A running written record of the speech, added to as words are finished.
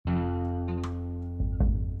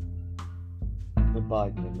The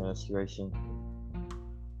Biden administration.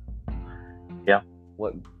 Yeah.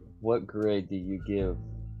 What what grade do you give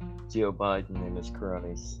Joe Biden and his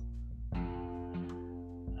cronies?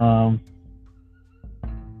 Um,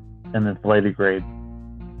 an inflated grade.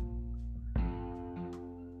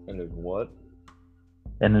 And then what?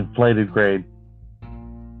 An inflated grade.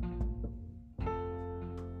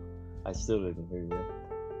 I still didn't hear you.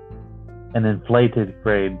 An inflated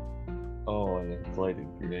grade. Oh, an inflated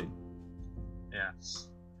grade. Yeah.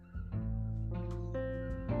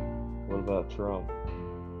 What about Trump?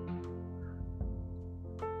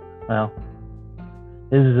 Well,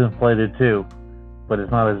 his is inflated too, but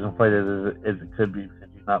it's not as inflated as it could be because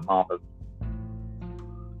he's not modeled.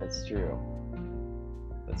 That's true.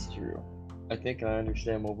 That's true. I think I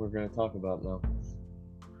understand what we're going to talk about now.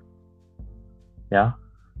 Yeah.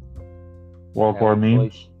 World How War meme.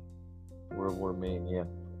 inflation. World War meme, yeah.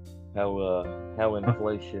 How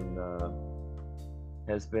inflation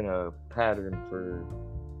has been a pattern for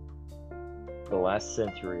the last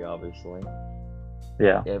century, obviously.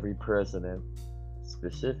 Yeah. Every president,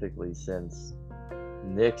 specifically since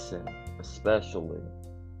Nixon, especially,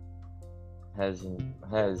 has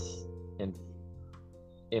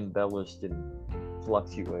embellished and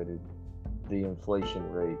fluctuated the inflation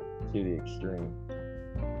rate to the extreme.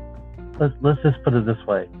 Let's just put it this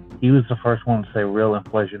way. He was the first one to say real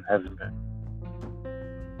inflation hasn't been.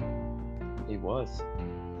 He was,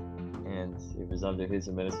 and it was under his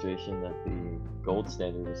administration that the gold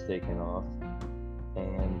standard was taken off,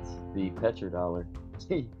 and the petrodollar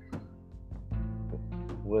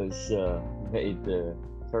was made the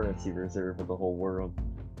currency reserve of the whole world.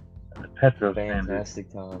 The petro standard.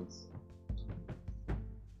 Fantastic times.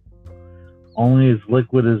 Only as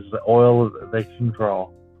liquid as the oil they can draw.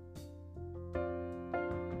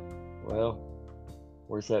 Well,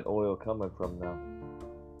 where's that oil coming from now?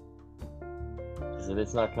 Because if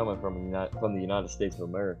it's not coming from the United States of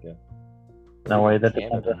America, No way, that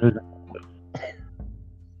Canada. depends on who's.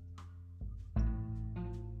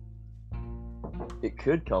 It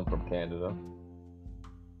could come from Canada.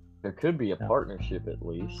 There could be a Yeah. partnership at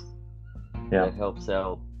least Yeah. that helps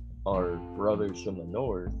out our brothers from the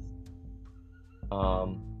north.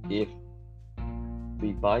 If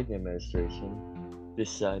the Biden administration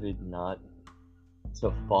decided not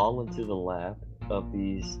to fall into the lap of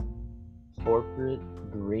these corporate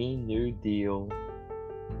Green New Deal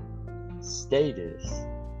status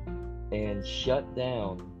and shut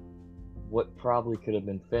down what probably could have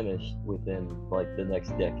been finished within like the next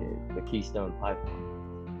decade, the Keystone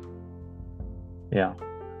Pipeline. Yeah.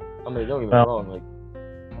 I mean, don't get me Well- wrong,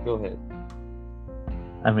 like, go ahead.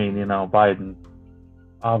 I mean, Biden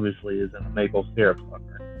obviously is a maple syrup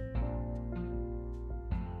sucker.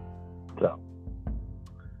 So,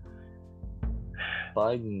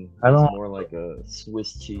 Biden I is don't- more like a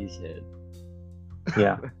Swiss cheese head.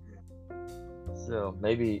 yeah. So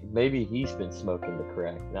maybe he's been smoking the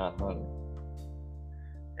crack, not Hunter.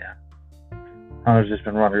 Hunter's just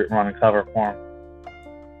been running cover for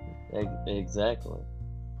him. Exactly.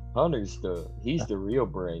 Hunter's he's the real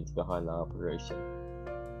brains behind the operation.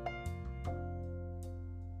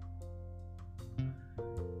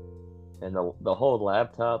 And the whole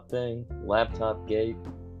laptop thing, laptop gate,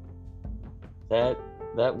 that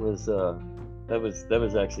was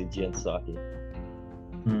actually Jen Psaki.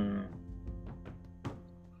 Hmm.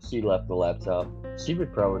 She left the laptop. She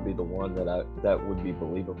would probably be the one that would be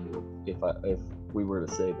believable if we were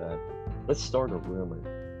to say that. Let's start a rumor.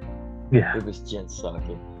 Yeah. It was Jen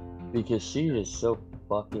Psaki, because she is so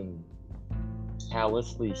fucking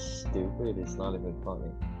callously stupid. It's not even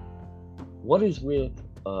funny. What is with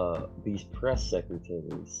these press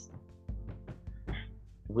secretaries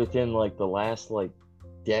within like the last like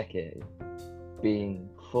decade being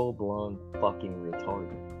full blown fucking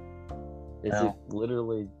retarded? Is No. it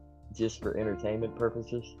literally just for entertainment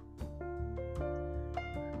purposes?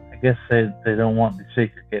 I guess they don't want the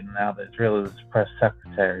secret getting out that it's really the press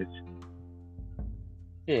secretaries.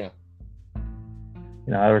 Yeah.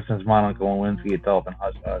 Ever since Monica Lewinsky, it's all been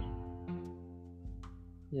hush hush.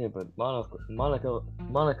 Yeah, but Monica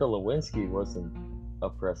Lewinsky wasn't a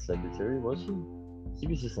press secretary, was she? She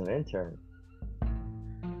was just an intern.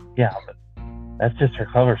 Yeah, but that's just her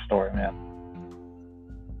cover story, man.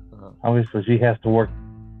 Uh-huh. Obviously, she has to work.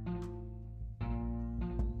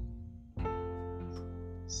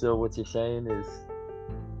 So what you're saying is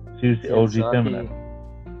She was the Jen OG Psaki- feminist.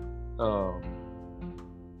 Oh.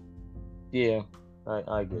 Yeah,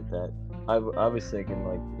 I get that. I was thinking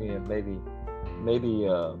like, maybe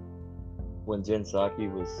when Jen Psaki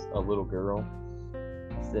was a little girl,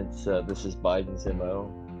 since this is Biden's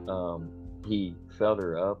MO, he felt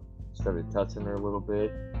her up started touching her a little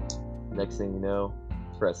bit. Next thing you know,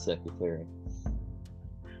 press secretary.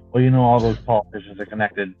 Well, all those politicians are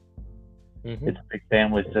connected. Mm-hmm. It's a big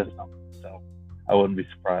family system, so I wouldn't be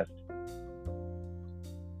surprised.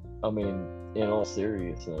 I mean, in all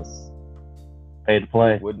seriousness, Pay to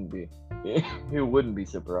play. Who wouldn't be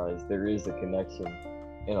surprised? There is a connection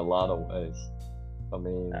in a lot of ways. I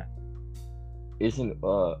mean, Yeah. isn't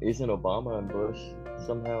Obama and Bush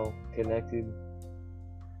somehow connected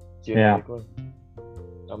Yeah. genetically?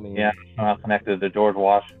 I mean, Yeah, somehow connected to George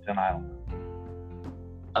Washington Island.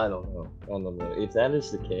 I don't know. If that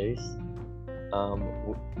is the case,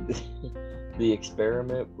 the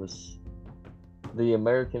experiment was the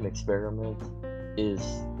American experiment is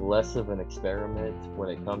less of an experiment when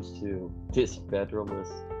it comes to this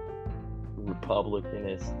federalist,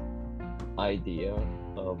 republicanist idea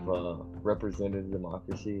of representative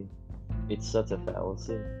democracy. It's such a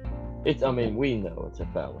fallacy. I mean, we know it's a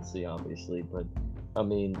fallacy, obviously, but I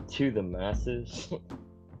mean, to the masses,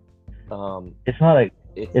 It's not a. it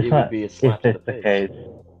It's would not be a if slap to it's the the face. case.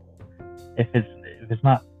 If it's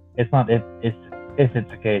not. It's not if it's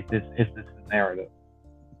the case. It's the narrative.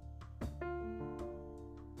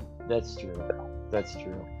 That's true. That's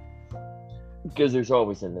true. Because there's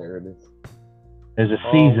always a narrative. There's a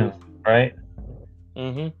season, right?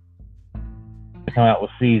 Mm-hmm. They come out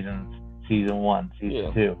with seasons. Season 1,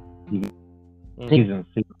 season 2. Mm-hmm. Seasons,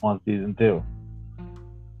 season 1, season 2.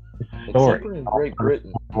 It's a Except story. for in Great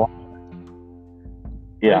Britain.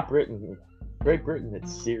 Yeah. Great Britain,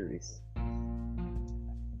 it's series.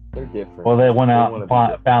 They're different. Well, they went out wanna and be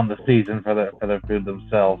different. found the season for their food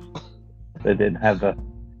themselves. They didn't have the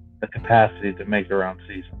capacity to make their own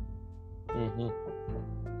season.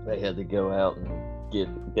 Mm-hmm. They had to go out and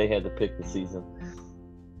they had to pick the season.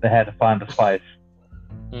 They had to find the spice.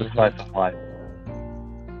 The Mhm. spice of life.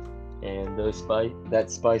 And that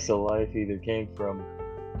spice of life either came from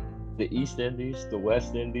the East Indies, the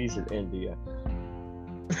West Indies, or India.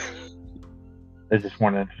 They just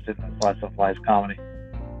weren't interested in the slice of life comedy.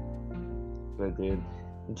 They did.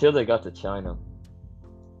 Until they got to China.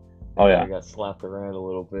 Oh yeah. They got slapped around a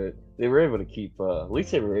little bit. They were able to keep, at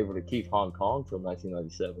least they were able to keep Hong Kong till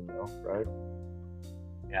 1997, though, right?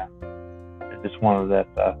 Yeah. They just wanted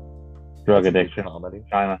that drug That's a good addiction. comedy.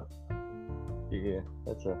 China. Yeah,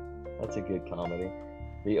 that's a good comedy.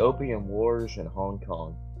 The Opium Wars in Hong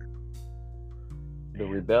Kong. The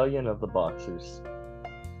Rebellion of the Boxers.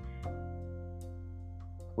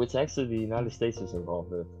 Which actually the United States was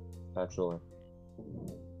involved with, actually.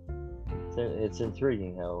 It's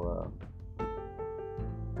intriguing how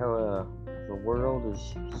the world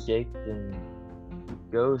is shaped and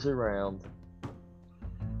goes around.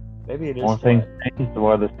 Maybe it is One flat. thing changes, the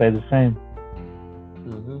weather stay the same.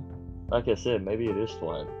 Mm-hmm. Like I said, maybe it is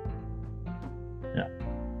flat. Yeah.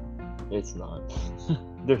 It's not.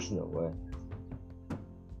 There's no way.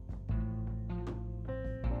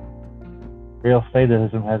 Real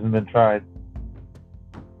sadism hasn't been tried.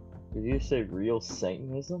 Did you say real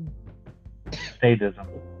Satanism? Sadism.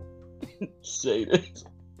 Sadism.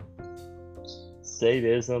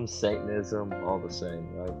 Sadism, Satanism, all the same,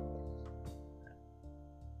 right?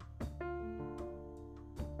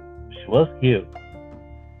 She was cute.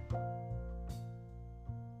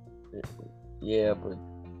 Yeah, but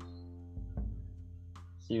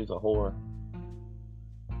she was a whore.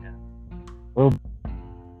 Well,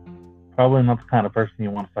 probably not the kind of person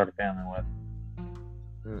you want to start a family with.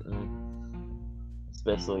 Mm-mm.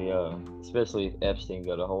 Especially if Epstein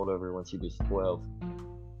got a hold of her when she was 12.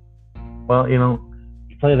 Well, you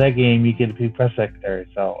play that game, you get to be press secretary,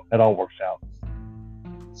 so it all works out.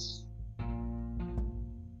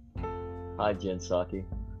 Hi, Jen Psaki.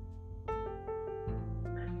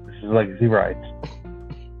 This is legacy rights.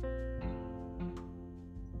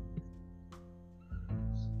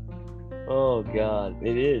 Oh God,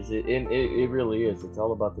 it is. It really is. It's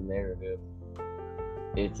all about the narrative.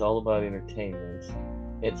 It's all about entertainment.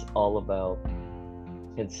 It's all about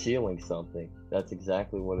concealing something. That's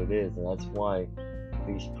exactly what it is, and that's why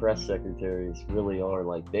these press secretaries really are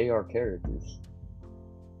they are characters.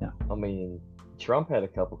 Yeah. I mean, Trump had a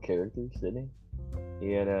couple characters, didn't he?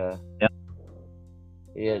 He had Yeah.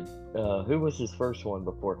 He had who was his first one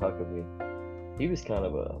before Huckabee? He was kind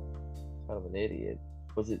of an idiot.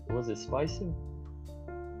 Was it Spicer?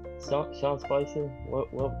 Sean Spicer?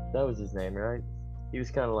 Well, that was his name, right? He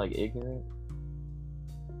was kind of ignorant.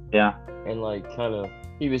 Yeah. And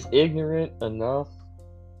he was ignorant enough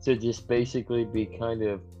to just basically be kind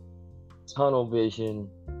of tunnel vision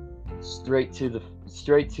straight to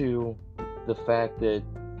the fact that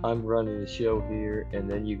I'm running the show here, and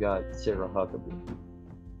then you got Sarah Huckabee.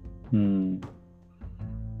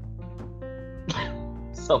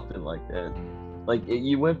 something like that. Like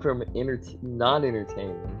you went from not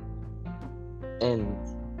entertaining and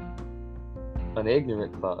an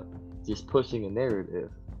ignorant fuck just pushing a narrative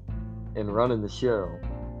and running the show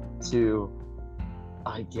to,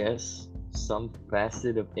 I guess, some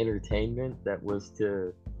facet of entertainment that was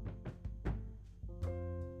to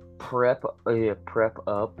prep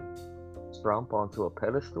up Trump onto a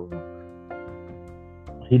pedestal.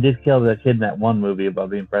 He did kill the kid in that one movie about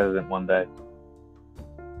being president one day.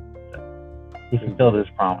 He fulfilled his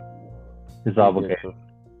promise, his obligation.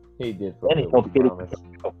 He did And he fulfill told the the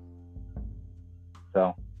kid promise.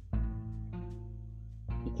 So,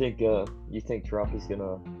 You think Trump is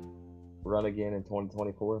gonna run again in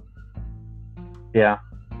 2024? yeah.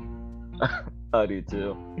 I do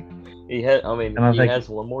too. He has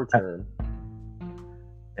one more term.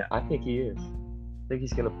 Yeah. I think he is. I think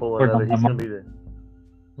he's gonna pull another. He's gonna be the.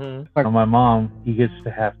 For my mom, he gets to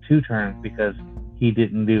have 2 terms because he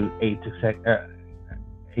didn't do 8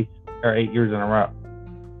 years in a row.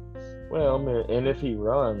 Well, I mean, and if he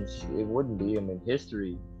runs, it wouldn't be. I mean,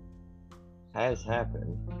 history has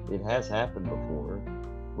happened. It has happened before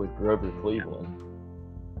with Grover Cleveland.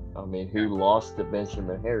 I mean, who lost to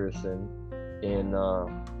Benjamin Harrison in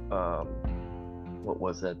what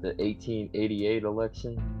was that? The 1888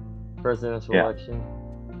 presidential election.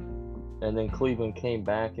 And then Cleveland came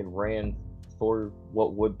back and ran for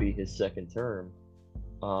what would be his second term,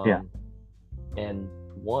 and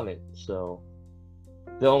won it. So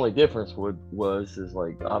the only difference was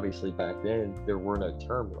like obviously back then there were no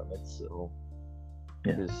term limits, so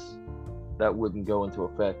because that wouldn't go into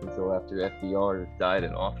effect until after FDR died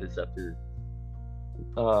in office after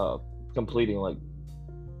completing like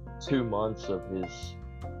 2 months of his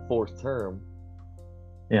 4th term.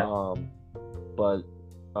 But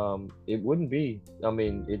it wouldn't be. I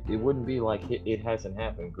mean, it wouldn't be like it hasn't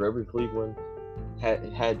happened. Grover Cleveland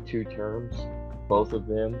had 2 terms. Both of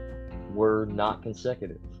them were not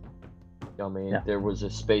consecutive. I mean, there was a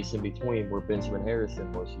space in between where Benjamin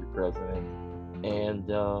Harrison was your president, and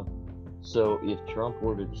so if Trump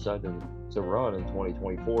were to decide to run in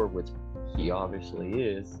 2024, which he obviously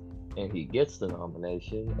is, and he gets the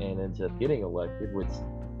nomination and ends up getting elected, which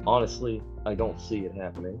honestly I don't see it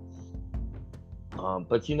happening.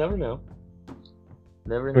 But you never know.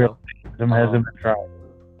 Never know. Hasn't been tried.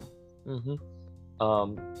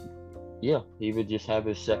 Yeah, he would just have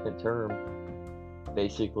his second term,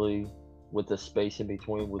 basically, with the space in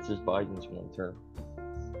between, which is Biden's 1 term.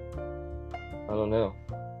 I don't know.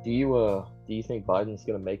 Do you think Biden's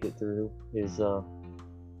gonna make it through his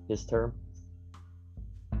term?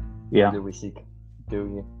 Yeah. Or do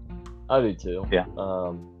you? I do too. Yeah.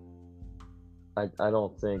 I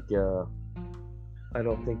don't think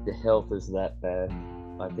the health is that bad.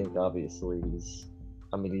 I think obviously he's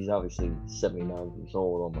obviously 79 years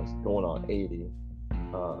old, almost going on 80.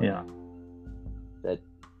 That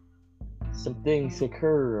some things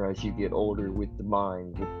occur as you get older with the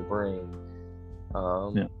mind, with the brain.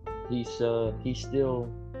 He's still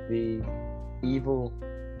the evil,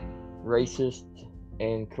 racist,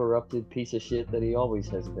 and corrupted piece of shit that he always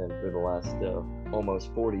has been for the last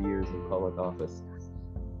almost 40 years in public office.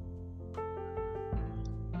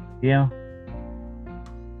 Yeah.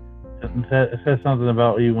 It says something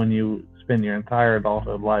about you when you spend your entire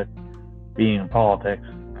adulthood life being in politics,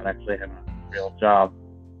 not actually having a real job.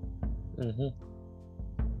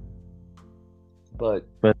 But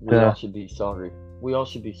we all should be sorry. We all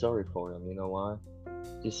should be sorry for him. You know why?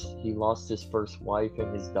 Just he lost his first wife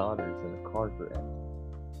and his daughters in a car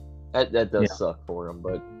crash. That does suck for him,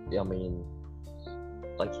 but I mean,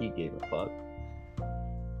 like he gave a fuck.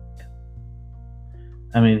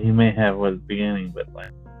 I mean, he may have at the beginning, but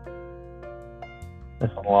like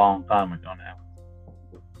that's a long time ago now.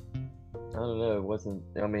 I don't know. It wasn't.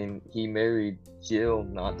 I mean, he married Jill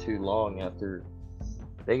not too long after.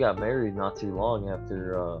 They got married not too long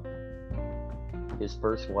after his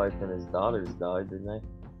first wife and his daughters died, didn't they?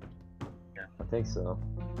 Yeah. I think so.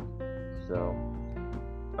 So,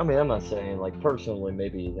 I mean, I'm not saying like personally,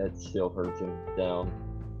 maybe that still hurts him down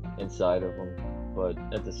inside of him, but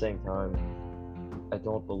at the same time, I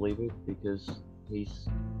don't believe it because he's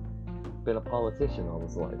been a politician all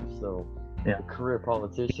his life. So, a career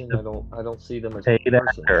politician, I don't see them as paid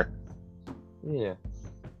persons. actor. Yeah,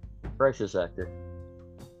 crisis actor.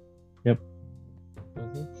 Yep.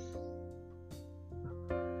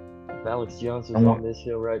 If Alex Jones was on this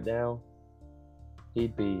show right now,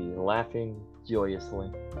 he'd be laughing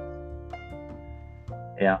joyously.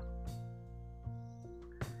 Yeah.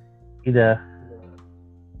 He'd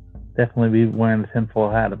definitely be wearing the tinfoil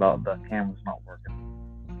hat about the camera's not working.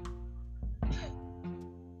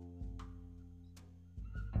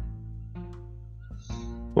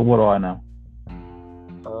 But what do I know?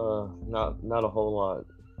 Not a whole lot.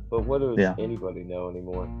 But what does Yeah. anybody know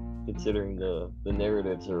anymore? Considering the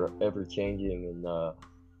narratives are ever changing and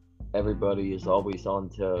everybody is always on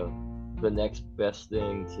to the next best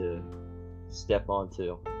thing to step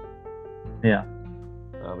onto. Yeah.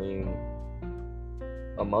 I mean,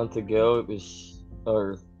 a month ago it was,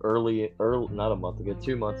 or early, not a month ago,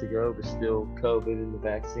 2 months ago it was still COVID and the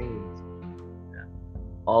vaccines.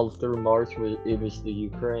 All through March it was the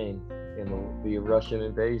Ukraine and the Russian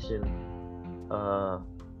invasion.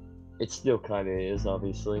 It still kind of is,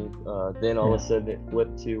 obviously. Then all of a sudden it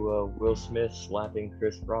flipped to Will Smith slapping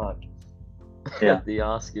Chris Rock Yeah. at the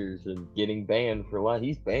Oscars and getting banned for life.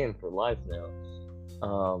 He's banned for life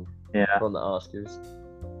now. Yeah. From the Oscars.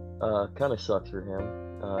 Kind of sucks for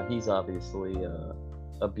him. He's obviously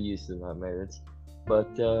abused in that marriage,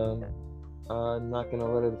 but I'm not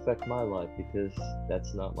gonna let it affect my life because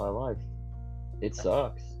that's not my life. It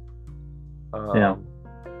sucks. Yeah.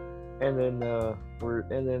 And then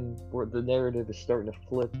the narrative is starting to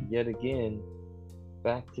flip yet again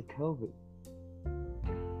back to COVID.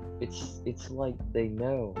 It's like they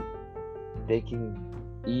know they can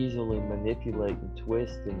easily manipulate and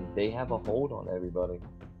twist, and they have a hold on everybody.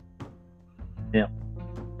 Yeah.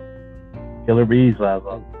 Killer bees,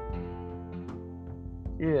 Lazo.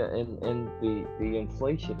 Yeah, and the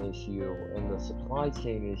inflation issue and the supply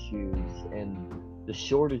chain issues and the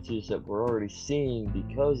shortages that we're already seeing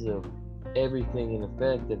because of everything in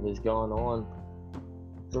effect that has gone on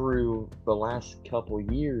through the last couple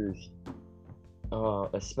years,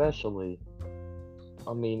 especially.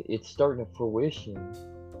 I mean, it's starting to fruition,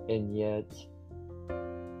 and yet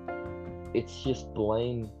it's just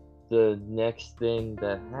blame the next thing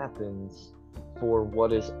that happens for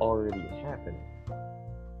what is already happening.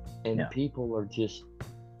 And people are just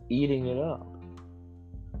eating it up.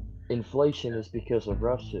 Inflation is because of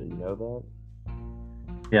Russia, you know that?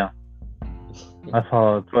 Yeah. I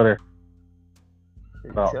saw on Twitter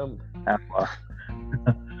about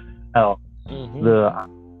how the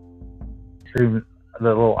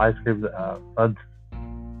little ice cream buds,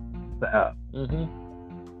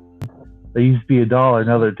 they used to be $1,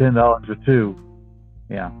 now they're $10 or $2.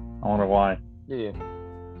 Yeah, I wonder why. Yeah,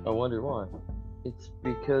 I wonder why. It's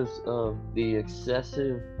because of the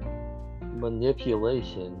excessive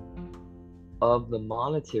manipulation of the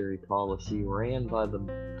monetary policy ran by the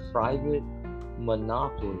private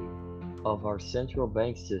monopoly of our central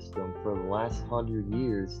bank system for the last 100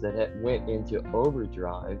 years that went into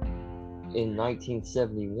overdrive in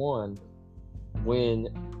 1971 when,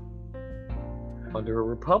 under a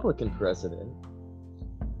Republican president,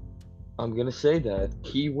 I'm gonna say that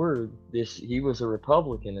key word, he was a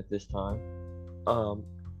Republican at this time,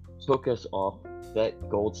 took us off that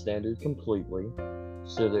gold standard completely,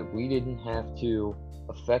 so that we didn't have to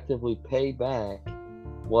effectively pay back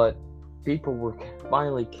what people were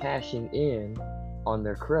finally cashing in on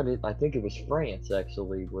their credit. I think it was France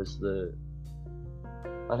actually was the,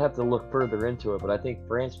 I'd have to look further into it, but I think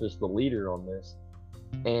France was the leader on this,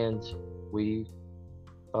 and we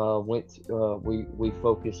we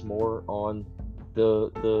focused more on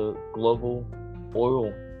the global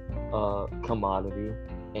oil commodity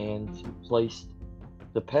and placed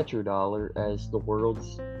the petrodollar as the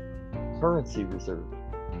world's currency reserve.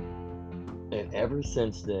 And ever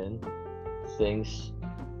since then, things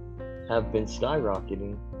have been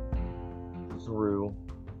skyrocketing through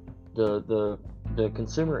the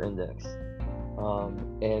consumer index,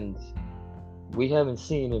 and we haven't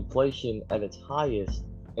seen inflation at its highest,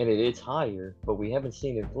 and it is higher, but we haven't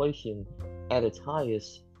seen inflation at its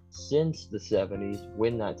highest since the 70s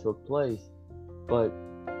when that took place. But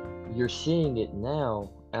you're seeing it now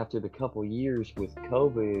after the couple years with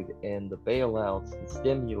COVID and the bailouts and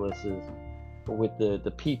stimuluses, with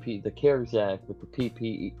the CARES Act, with the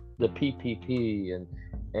PPP,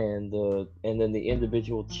 and then the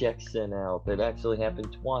individual checks sent out that actually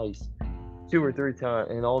happened twice, 2 or 3 times,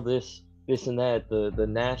 and all this and that, the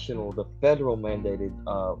federal mandated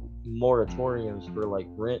moratoriums for like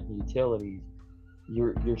rent and utilities.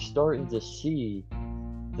 You're starting to see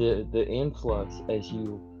the influx as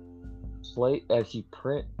you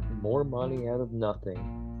print more money out of nothing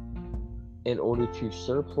in order to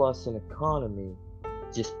surplus an economy,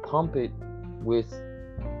 just pump it with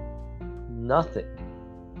nothing,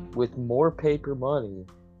 with more paper money,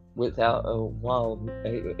 without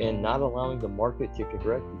and not allowing the market to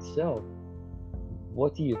correct itself.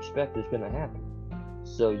 What do you expect is going to happen?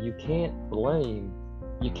 So you can't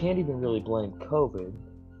even really blame COVID.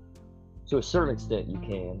 To a certain extent you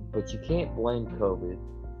can, but you can't blame COVID.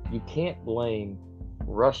 You can't blame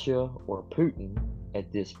Russia or Putin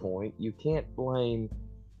at this point. You can't blame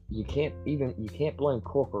you can't blame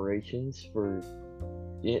corporations for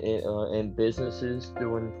and businesses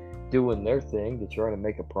doing their thing to try to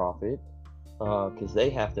make a profit, because they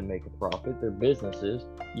have to make a profit. They're businesses.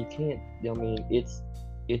 You can't. I mean, it's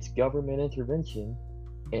government intervention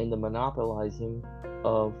and the monopolizing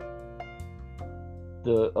of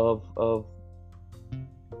the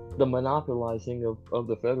monopolizing of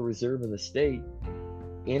the Federal Reserve and the state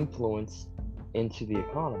influence into the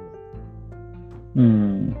economy.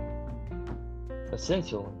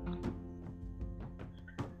 Essentially.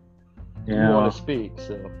 You Yeah, want to speak,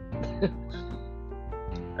 so.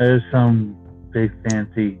 there's some big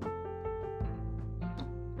fancy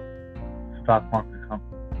stock market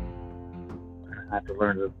company. I have to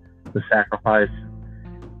learn to sacrifice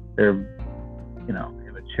their,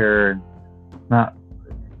 immature and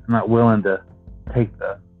not willing to take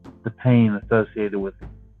the pain associated with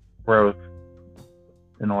growth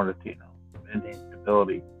in order to, maintain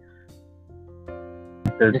stability.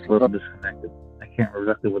 They're just a little disconnected. I can't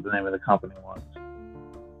remember exactly what the name of the company was.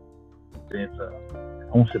 It's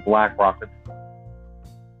almost a BlackRock.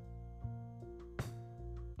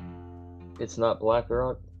 It's not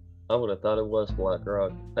BlackRock? I would have thought it was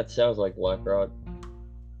BlackRock. That sounds like BlackRock.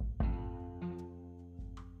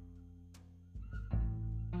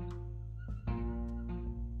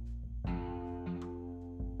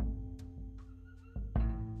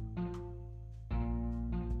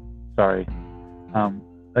 Sorry.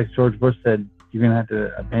 Like George Bush said, you're going to have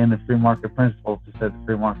to abandon free market principles to set the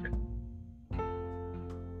free market.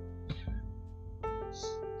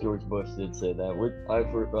 George Bush did say that. I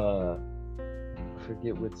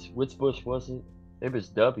forget which Bush was it? It was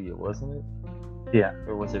W, wasn't it? Yeah.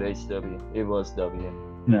 Or was it HW? It was W.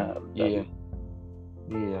 No. Yeah.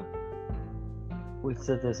 Yeah. Which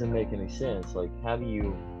that doesn't make any sense. Like, how do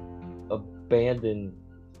you abandon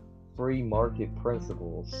free market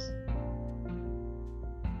principles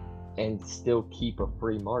and still keep a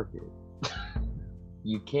free market?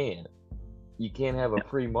 You can't. You can't have a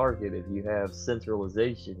free market if you have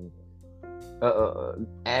centralization,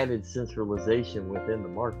 added centralization within the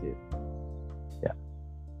market. Yeah.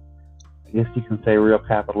 I guess you can say real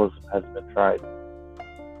capitalism hasn't been tried.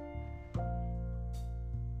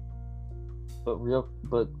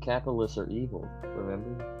 But capitalists are evil,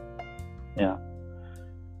 remember? Yeah.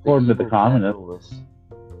 According to the communists. Capitalists.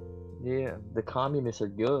 Yeah, the communists are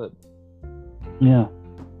good. Yeah.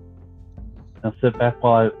 Now sit back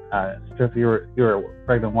while I strip your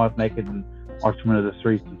pregnant wife naked and march them into the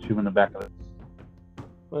streets and shoot them in the back of it.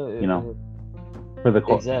 Well, for the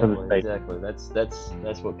exactly, state. Exactly.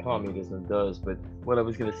 That's what communism does. But what I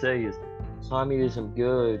was gonna say is, communism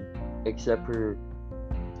good, except for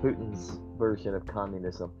Putin's version of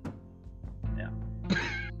communism. Yeah.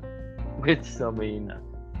 Which, I mean,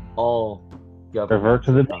 all governments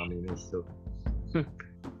are communists. So.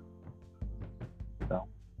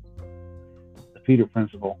 The Peter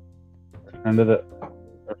principle. Return to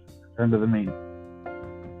the mean.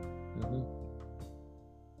 Mm-hmm.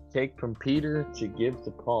 Take from Peter to give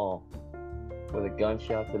to Paul, with a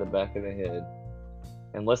gunshot to the back of the head.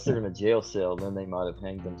 Unless they're in a jail cell, then they might have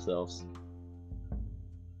hanged themselves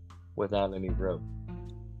without any rope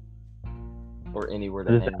or anywhere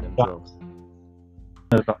to hang themselves.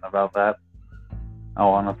 There's something about that.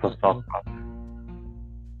 Oh, I'm not supposed to talk about that.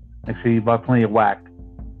 Make sure you buy plenty of whack.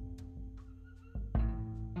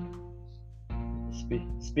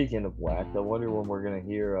 Speaking of whack, I wonder when we're gonna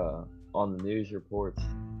hear on the news reports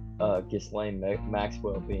Ghislaine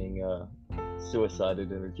Maxwell being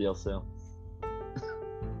suicided in her jail cell.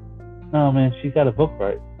 No, man, she got a book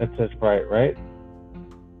that says right?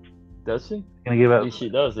 Does she? Gonna give out. Yeah, she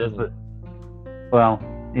does, doesn't it? Well,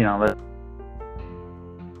 that.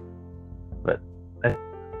 But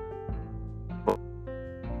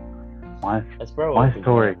that's probably my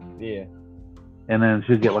story. Yeah. And then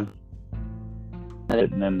she'd get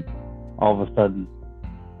and then all of a sudden,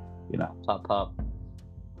 pop.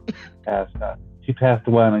 She passed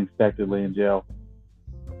away unexpectedly in jail.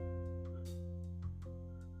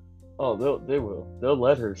 Oh, they will. They'll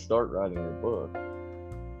let her start writing her book.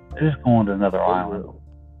 They're just going to another island. Will.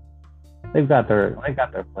 They got their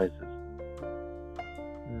places.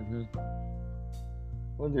 Mhm.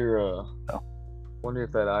 Wonder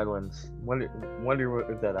if that island's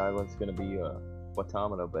gonna be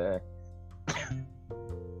Guantanamo Bay.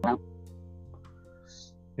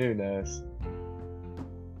 Who knows?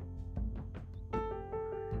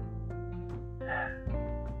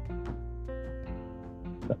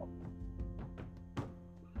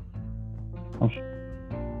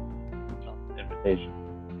 Invitation.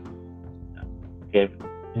 It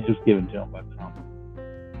was given to him by Trump.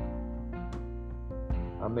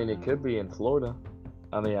 I mean, it could be in Florida.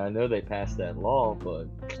 I mean, I know they passed that law, but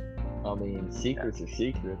I mean, secrets are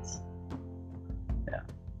secrets.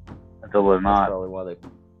 Until they're That's not. probably why they.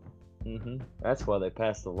 That's why they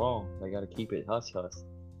passed the law. They got to keep it hush hush.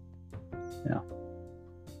 Yeah.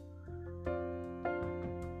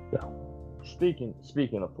 So, Speaking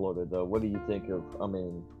of Florida, though, what do you think of? I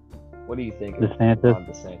mean, what do you think of DeSantis? Ron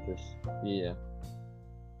DeSantis? Yeah,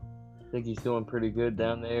 think he's doing pretty good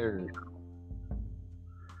down there. Or...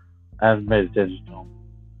 I haven't paid attention to him.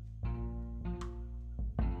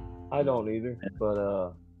 I don't either,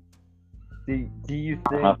 but do you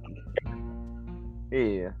think?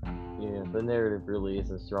 Yeah, the narrative really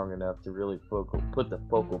isn't strong enough to really put the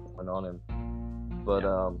focal point on him.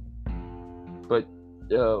 But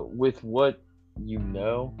with what you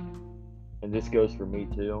know, and this goes for me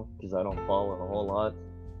too, because I don't follow it a whole lot.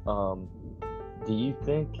 Do you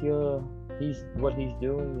think what he's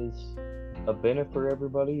doing is a benefit for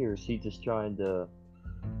everybody, or is he just trying to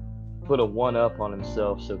put a one up on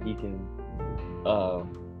himself so he can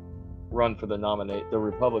run for the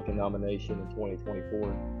Republican nomination in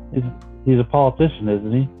 2024? He's a politician,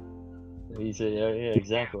 isn't he? Yeah,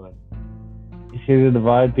 exactly. He's here to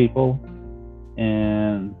divide people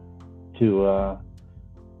and to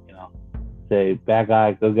say bad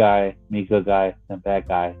guy, good guy, me good guy, then bad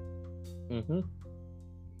guy.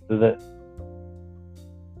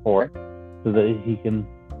 So that he can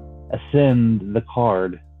ascend the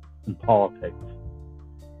card in politics.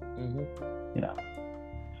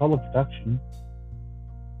 It's all a production.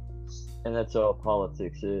 And that's all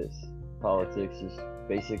politics is. Politics is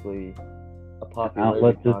basically a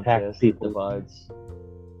popularity contest that divides.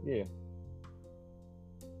 Yeah.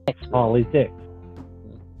 Politics.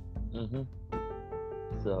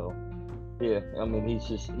 So, yeah, I mean,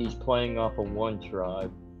 he's playing off of one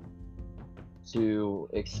tribe to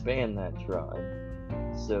expand that tribe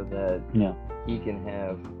so that he can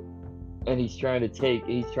have, and he's trying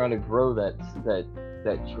to grow that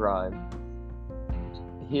tribe,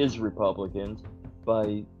 his Republicans,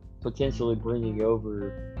 by potentially bringing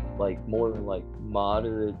over more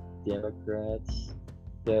moderate Democrats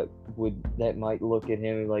that might look at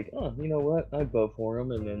him and oh, you know what, I'd vote for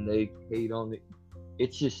him, and then they hate on the.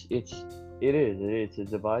 It is a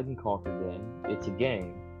divide and conquer game. It's a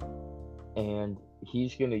game, and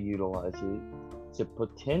he's going to utilize it to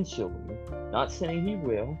potentially, not saying he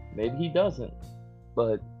will, maybe he doesn't,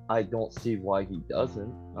 but I don't see why he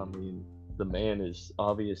doesn't. I mean, the man is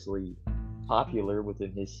obviously popular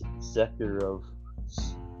within his sector of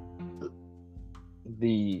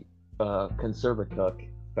the conservative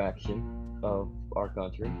faction of our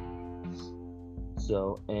country.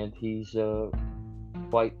 So, and he's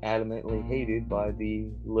quite adamantly hated by the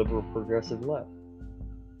liberal progressive left.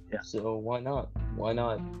 So why not? Why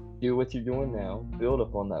not do what you're doing now, build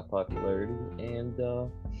upon that popularity, and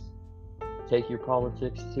take your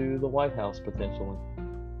politics to the White House potentially?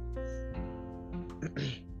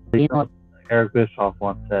 You know what Eric Bischoff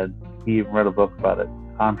once said? He even read a book about it.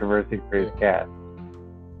 Controversy creates chaos.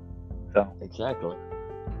 So exactly.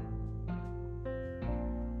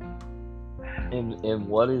 And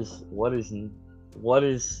what is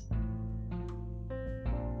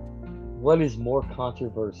more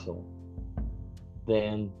controversial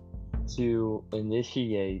than to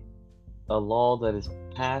initiate a law that is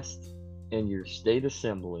passed in your state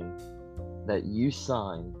assembly that you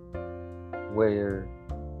sign, where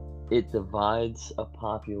it divides a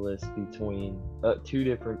populace between two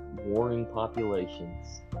different warring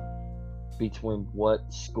populations, between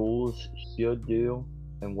what schools should do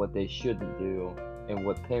and what they shouldn't do, and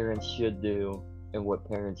what parents should do and what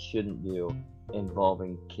parents shouldn't do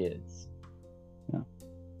involving kids.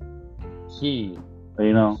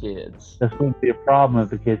 Kids. This wouldn't be a problem if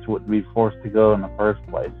the kids wouldn't be forced to go in the first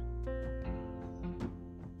place.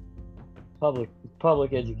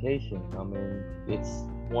 Public education. I mean, it's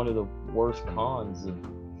one of the worst cons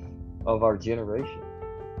of our generation.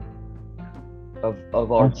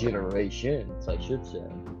 Of our generations, I should say.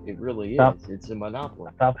 It really is. It's a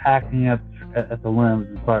monopoly. Stop hacking at the limbs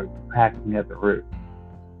and start hacking at the root.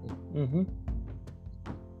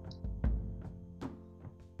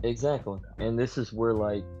 Exactly. And this is where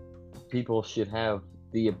people should have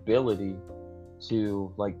the ability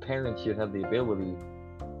to, parents should have the ability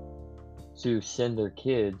to send their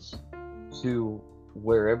kids to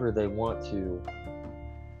wherever they want to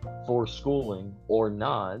for schooling or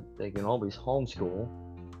not. They can always homeschool.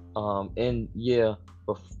 And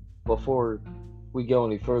before we go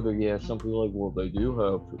any further, some people are well, they do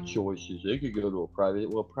have choices. They could go to a private.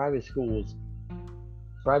 Well, private schools,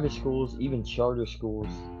 even charter schools,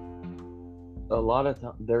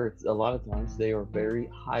 there's a lot of times they are very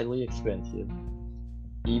highly expensive,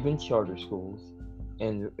 even charter schools,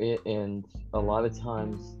 and a lot of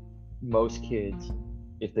times most kids,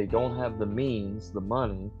 if they don't have the means, the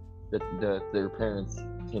money that their parents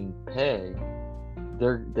can pay,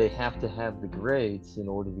 they have to have the grades in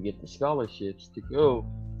order to get the scholarships to go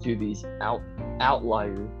to these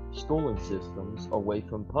outlier schooling systems away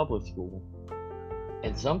from public school.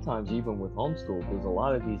 And sometimes even with homeschool, because a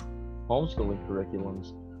lot of these homeschooling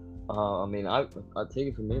curriculums, I mean, I take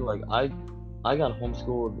it from me, like I got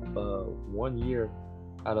homeschooled 1 year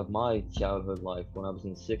out of my childhood life when I was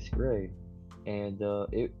in sixth grade, and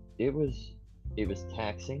it was it was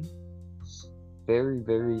taxing, very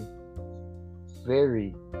very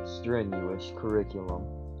strenuous curriculum,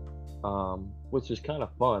 which was kind of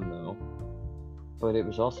fun though, but it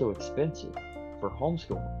was also expensive for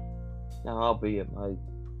homeschooling. Now, albeit my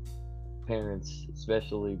parents,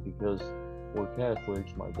 especially because we're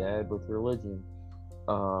Catholics, my dad with religion,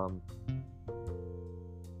 um,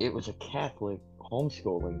 it was a Catholic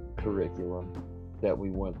homeschooling curriculum that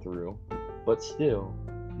we went through, but still,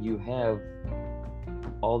 you have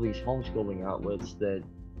all these homeschooling outlets that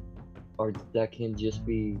can just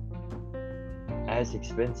be as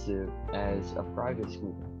expensive as a private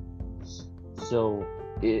school. So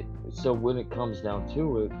so when it comes down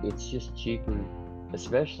to it, it's just cheaper,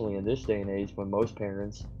 especially in this day and age when most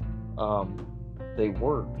parents um, they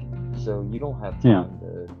work, so you don't have Yeah. time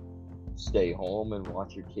to stay home and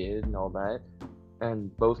watch your kid and all that.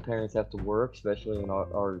 And both parents have to work, especially in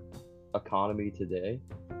our economy today.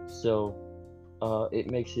 So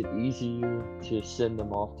it makes it easier to send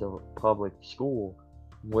them off to public school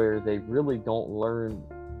where they really don't learn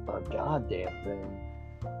a goddamn thing,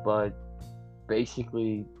 but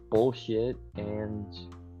basically bullshit, and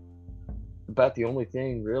about the only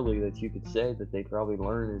thing really that you could say that they probably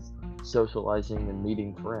learn is socializing and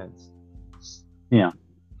meeting friends Yeah.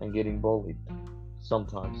 and getting bullied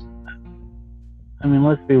sometimes. I mean,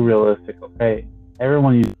 let's be realistic, okay?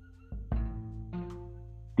 Everyone uses.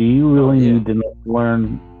 Do you Oh really yeah. need to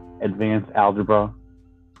learn advanced algebra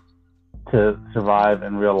to survive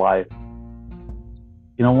in real life?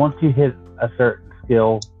 You know, once you hit a certain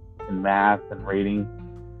skill in math and reading,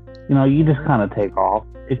 you know, you just Mhm. kind of take off.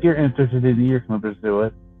 If you're interested in it, you're going to pursue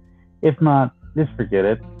it. If not, just forget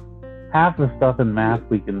it. Half the stuff in Yeah. math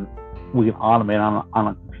we can automate on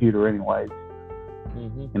a computer anyways.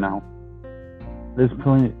 Mhm. You know, there's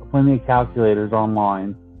plenty of calculators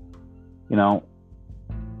online. You know,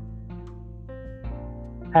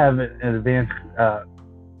 have an advanced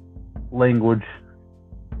language.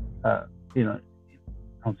 You know,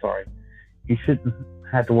 I'm sorry. You shouldn't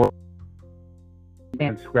have to work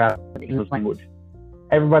advanced graph English language.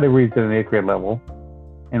 Everybody reads at an 8th grade level,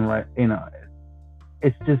 and right, you know,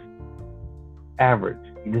 it's just average.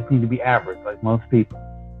 You just need to be average, like most people.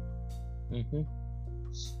 Mhm.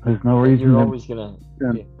 There's no And reason you're to always gonna.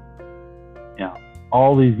 spend, Yeah. you know,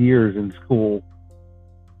 all these years in school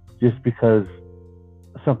just because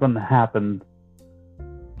something happened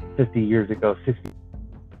 50 years ago, 60.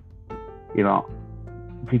 You know,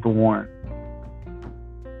 people weren't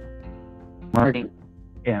learning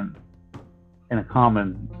in a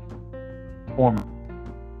common form of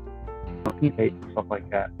communication, stuff like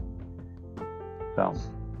that. So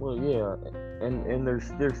Well, yeah, and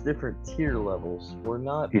there's different tier levels. We're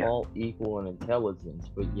not yeah, all equal in intelligence,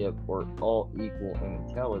 but yet we're all equal in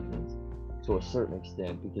intelligence to a certain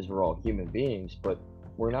extent because we're all human beings, but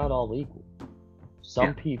we're not all equal. yeah,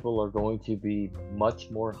 Some people are going to be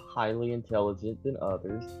much more highly intelligent than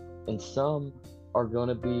others, and some are going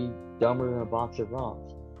to be dumber than a box of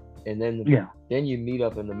rocks. And yeah, then you meet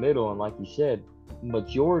up in the middle, and like you said,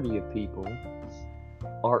 majority of people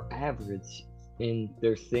are average in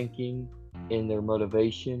their thinking, in their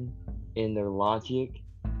motivation, in their logic,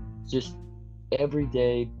 just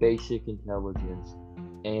everyday basic intelligence.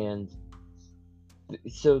 And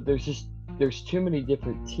so there's too many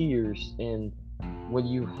different tiers, and when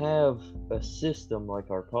you have a system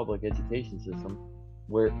like our public education system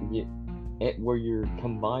where where you're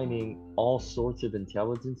combining all sorts of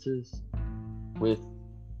intelligences with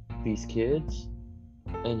these kids,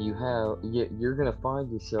 and you're gonna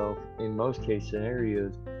find yourself in most case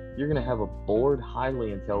scenarios, you're gonna have a bored,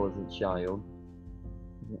 highly intelligent child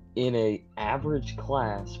in a average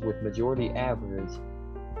class with majority average,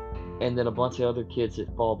 and then a bunch of other kids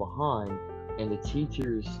that fall behind. And the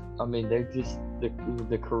teachers, I mean, they're just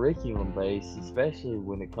the curriculum base, especially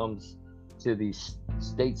when it comes to these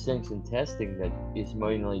state sanctioned testing that is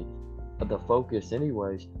mainly the focus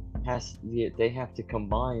anyways, they have to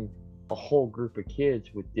combine a whole group of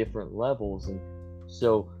kids with different levels. And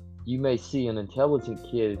so you may see an intelligent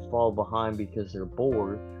kid fall behind because they're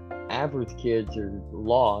bored. Average kids are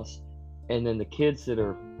lost, and then the kids that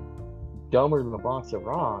are dumber than a box of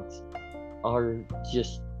rocks are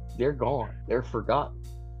just they're gone. They're forgotten.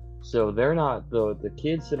 So they're not the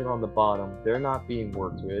kids that are on the bottom. They're not being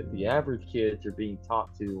worked with. The average kids are being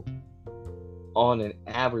taught to on an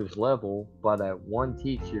average level by that one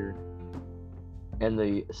teacher, and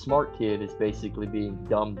the smart kid is basically being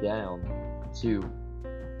dumbed down to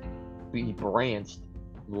be branched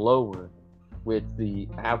lower with the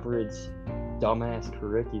average dumbass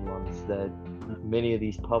curriculums that many of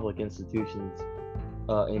these public institutions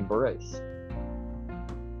embrace.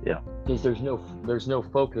 Yeah. Because there's no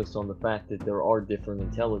focus on the fact that there are different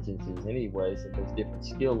intelligences anyways, and there's different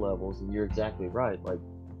skill levels, and you're exactly right. Like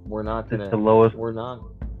we're not It's gonna the lowest we're not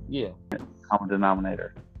yeah, common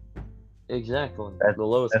denominator. exactly. That's The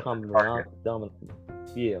lowest that's common the target. denominator.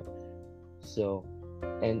 Yeah. So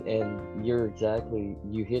and you're exactly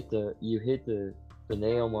you hit the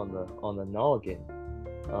nail on the noggin.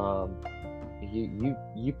 Um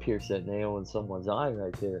you pierce that nail in someone's eye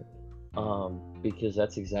right there. Because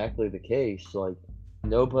that's exactly the case. Like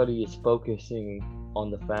nobody is focusing on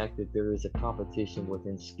the fact that there is a competition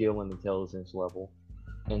within skill and intelligence level.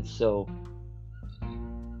 And so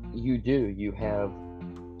you have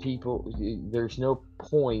people, there's no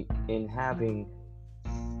point in having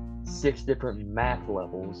 6 different math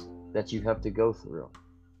levels that you have to go through.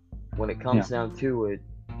 When it Yeah. comes down to it,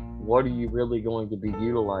 what are you really going to be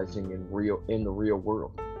utilizing in the real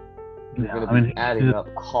world? You're Yeah. going I to mean, be adding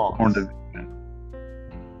up costs.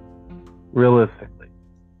 Realistically,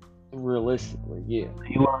 Realistically, yeah.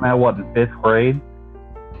 you learn that what in 5th grade?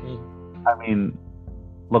 Mhm. I mean,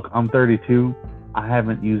 look, I'm 32. I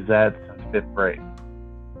haven't used that since 5th grade.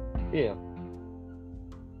 Yeah.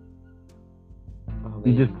 I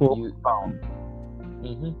You just mean, pull up you. the phone,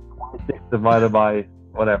 Mhm. 26 divided by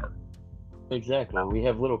whatever. Exactly. We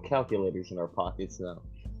have little calculators in our pockets now.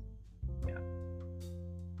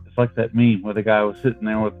 It's like that meme where the guy was sitting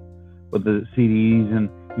there with the CDs, and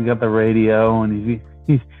he's got the radio, and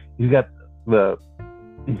he's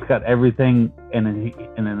got everything, and then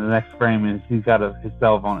the next frame is he's got his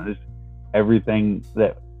cell phone. It's everything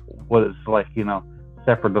that what it's like,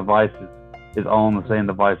 separate devices is all on the same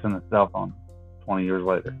device in the cell phone. 20 years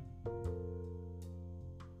later.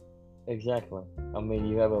 Exactly. I mean,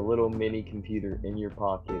 you have a little mini computer in your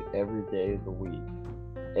pocket every day of the week,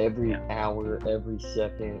 every hour, every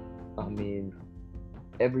second. I mean,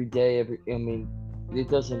 every day, I mean, it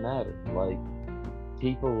doesn't matter. Like,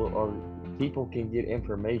 people can get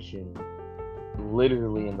information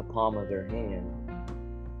literally in the palm of their hand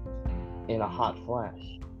in a hot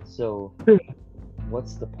flash. So,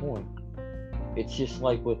 what's the point? It's just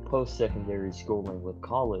like with post-secondary schooling, with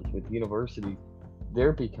college, with university,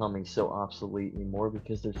 they're becoming so obsolete anymore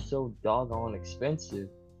because they're so doggone expensive.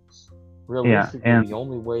 Realistically, and the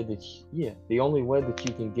only way that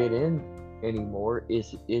you can get in anymore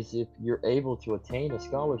is if you're able to attain a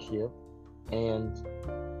scholarship, and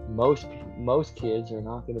most kids are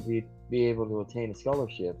not going to be able to attain a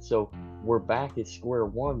scholarship. So we're back at square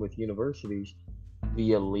one with universities.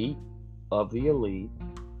 The elite of the elite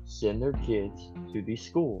send their kids to these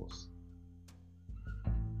schools.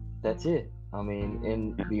 That's it. I mean,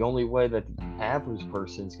 and the only way that the average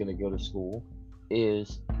person's going to go to school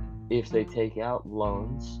is if they take out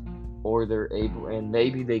loans, or they're able, and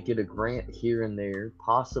maybe they get a grant here and there,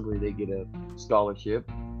 possibly they get a scholarship,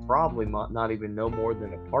 probably not even no more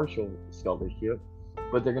than a partial scholarship,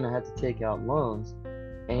 but they're going to have to take out loans.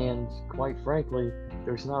 And quite frankly,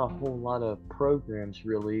 there's not a whole lot of programs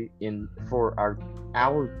really for our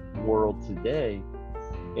world today,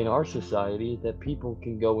 in our society, that people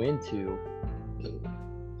can go into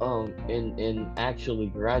and actually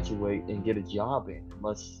graduate and get a job in,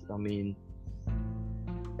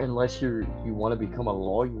 unless you want to become a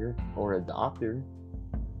lawyer or a doctor.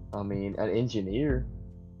 I mean, an engineer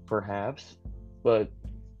perhaps. But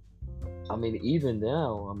I mean, even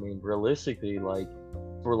now, I mean, realistically, like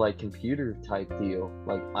for like computer type deal,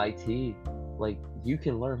 like IT, like you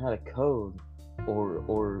can learn how to code,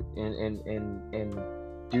 or and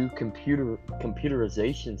do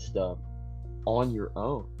computerization stuff on your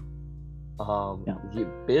own. Yeah.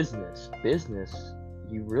 Business,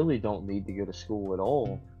 you really don't need to go to school at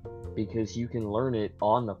all, because you can learn it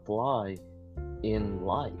on the fly in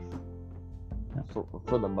life,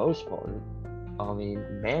 for the most part. I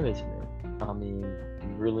mean, management. I mean,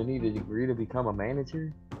 you really need a degree to become a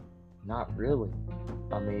manager? Not really.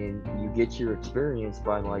 I mean, you get your experience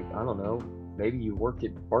by, like, I don't know, maybe you worked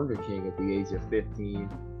at Burger King at the age of 15,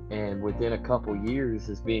 And within a couple years,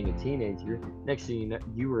 as being a teenager, next thing you know,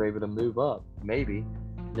 you were able to move up. Maybe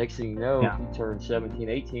next thing you know, Yeah. if you turn 17,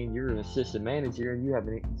 18, you're an assistant manager, and you have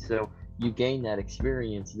so you gain that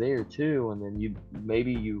experience there too, and then you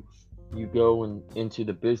go into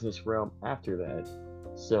the business realm after that.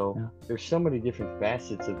 So Yeah. there's so many different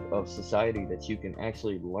facets of society that you can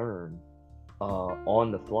actually learn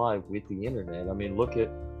on the fly with the internet. I mean, look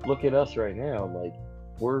at us right now. Like,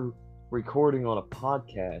 we're recording on a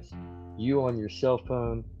podcast. You on your cell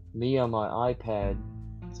phone, me on my iPad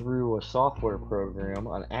through a software program,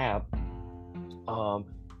 an app. Um,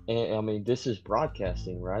 and I mean, this is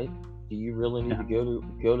broadcasting, right? Do you really need Yeah. to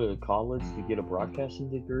go to college to get a broadcasting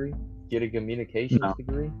degree? Get a communications No.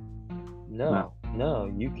 degree? No.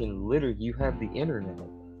 No. You can literally, you have the internet.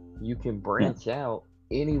 You can Yeah. branch out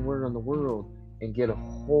anywhere in the world and get a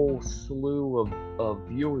whole slew of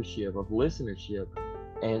viewership, of listenership,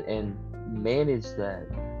 and manage that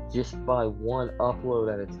just by one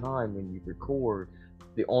upload at a time when you record.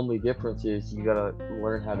 The only difference is you gotta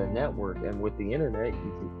learn how to network, and with the internet,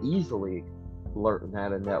 you can easily learn how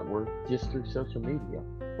to network just through social media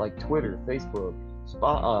like Twitter, Facebook,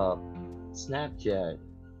 Snapchat,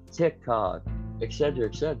 TikTok, etc.,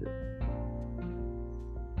 etc.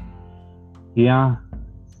 Yeah.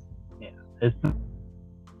 Yeah. It's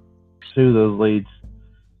pursue those leads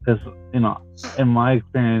because in my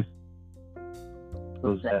experience, it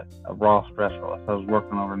was at a Ross restaurant. I was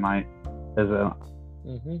working overnight as a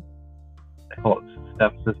Mm-hmm. they call it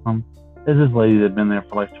step system. There's this lady that had been there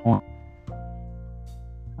for like 20.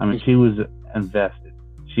 I mean, she was invested.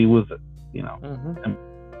 She was, Mm-hmm.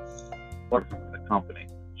 working for the company.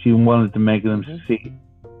 She wanted to make them Mm-hmm. succeed.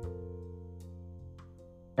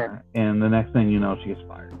 And the next thing you know, she gets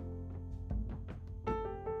fired.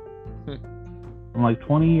 I'm like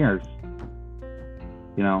 20 years.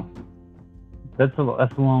 That's a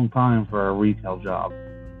long time for a retail job.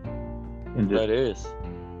 And just That is.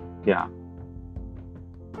 yeah.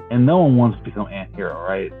 And no one wants to become Ant-Hero,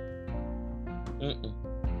 right? Mm-mm.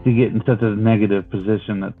 To get in such a negative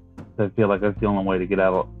position that they feel like that's the only way to get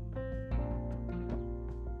out of it.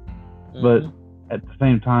 Mm-hmm. But at the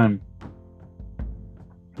same time,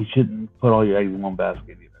 you shouldn't put all your eggs in one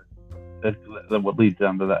basket either. That's what leads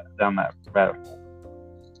down that rabbit hole.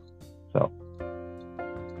 So,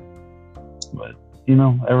 but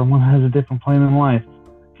everyone has a different plan in life.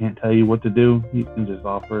 Can't tell you what to do. You can just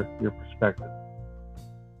offer your perspective.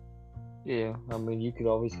 Yeah, I mean, you could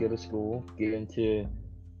always go to school, get into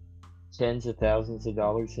tens of thousands of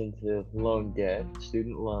dollars into loan debt,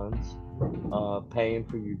 student loans, paying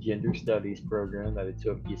for your gender studies program that it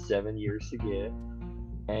took you 7 years to get,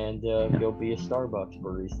 and go be a Starbucks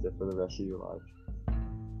barista for the rest of your life.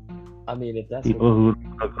 I mean, if that's People who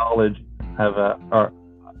go to college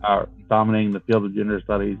are dominating the field of gender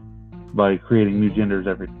studies by creating new genders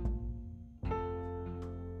every day.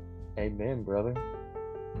 Amen, brother.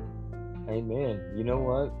 Amen. You know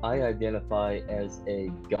what? I identify as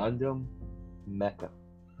a Gundam mecha.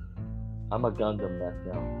 I'm a Gundam mech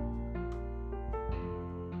now.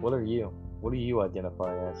 What are you? What do you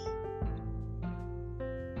identify as?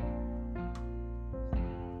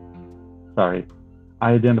 Sorry.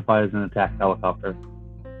 I identify as an attack helicopter.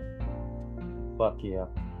 Fuck yeah.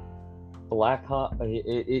 Black Hawk.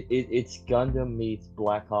 It's Gundam meets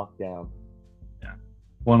Black Hawk Down. Yeah.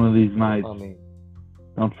 One of these nights. I mean,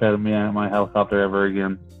 don't try to me at my helicopter ever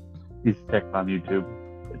again. You should check on YouTube.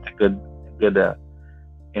 It's a good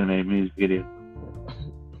anime music video.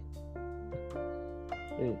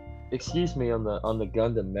 Excuse me on the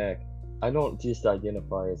Gundam mech. I don't just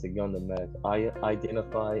identify as a Gundam mech. I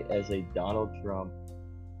identify as a Donald Trump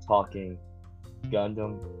talking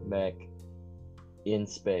Gundam mech in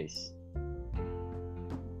space.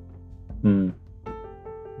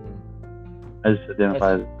 I just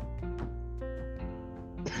identify as...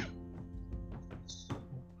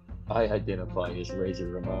 I identify as Razor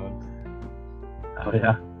Ramon. Oh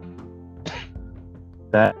yeah.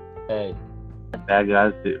 That. Hey. Bad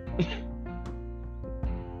guys too.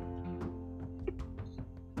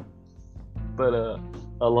 But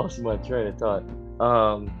I lost my train of thought.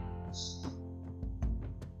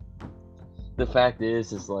 The fact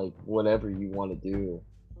is like whatever you want to do,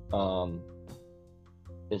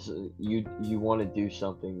 is you want to do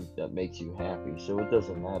something that makes you happy. So it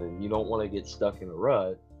doesn't matter. You don't want to get stuck in a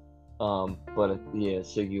rut. But yeah,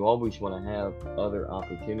 so you always want to have other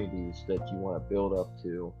opportunities that you want to build up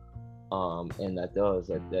to. And that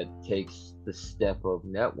takes the step of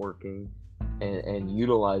networking and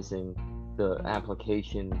utilizing the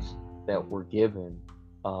applications that we're given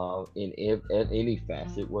in any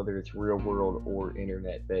facet, whether it's real world or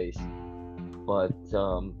internet based. But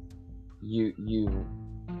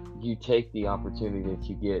you take the opportunity that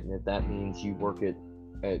you get, and if that means you work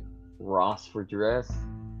at Ross for dress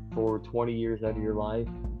for 20 years out of your life,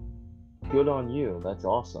 good on you. That's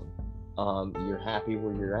awesome. You're happy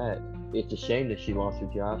where you're at. It's a shame that she lost her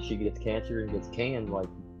job. She gets cancer and gets canned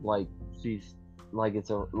like she's like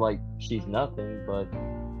she's nothing. But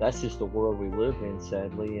that's just the world we live in,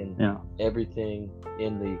 sadly. And Yeah. everything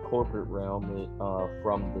in the corporate realm,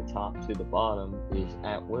 from the top to the bottom, is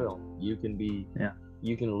at will. Yeah.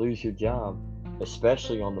 You can lose your job,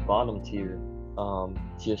 especially on the bottom tier,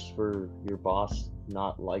 just for your boss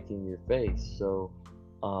not liking your face.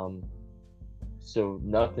 Um, so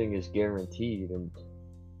nothing is guaranteed, and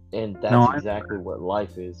No, that's exactly what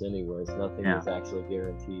life is anyways. Nothing Yeah. is actually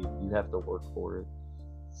guaranteed. You have to work for it.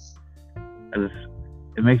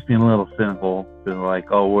 it makes me a little cynical to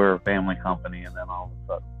like, oh, we're a family company, and then all of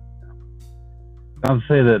a sudden, not to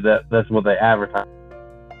say that's what they advertise.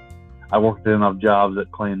 I worked in enough jobs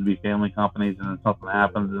that claim to be family companies, and then something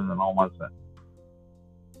happens, and then all of a sudden,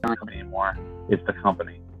 it's not anymore. It's the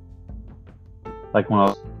company. Like when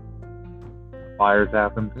all the fires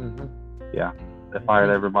happened, Mm-hmm. they fired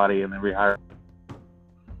everybody and they rehired.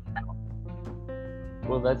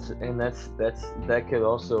 Well, that could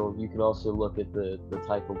also, you could also look at the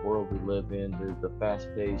type of world we live in, the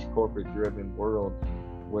fast-paced, corporate-driven world,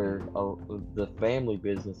 where the family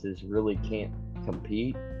businesses really can't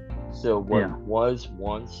compete. So what Yeah. was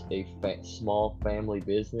once a small family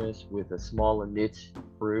business with a smaller niche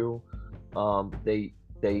crew, they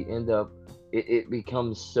end up, it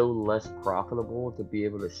becomes so less profitable to be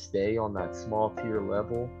able to stay on that small tier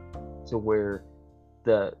level, to where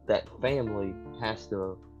that family has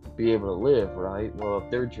to be able to live, right? Well, if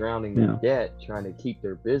they're drowning in Yeah. debt trying to keep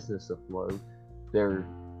their business afloat, they're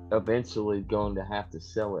eventually going to have to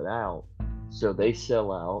sell it out. So they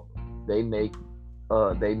sell out. They make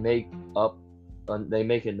they make up they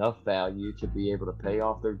make enough value to be able to pay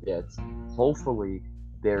off their debts. Hopefully,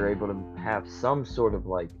 they're able to have some sort of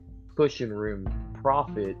like cushion room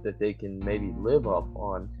profit that they can maybe live up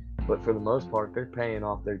on. But for the most part, they're paying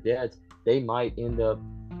off their debts. They might end up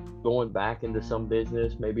going back into some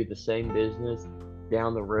business, maybe the same business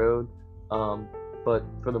down the road. Um, but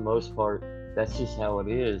for the most part, that's just how it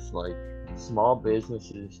is. Like, small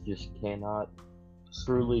businesses just cannot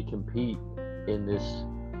truly compete in this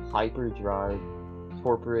hyperdrive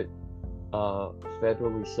corporate,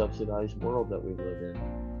 federally subsidized world that we live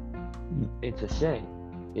in. It's a shame.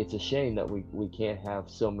 It's a shame that we can't have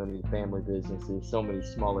so many family businesses, so many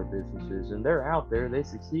smaller businesses, and they're out there. They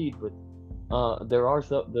succeed, but there are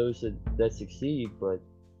those that succeed, but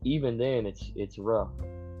even then, it's rough.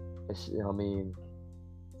 I mean,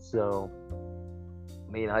 so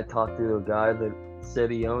I talked to a guy that said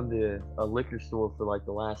he owned a liquor store for like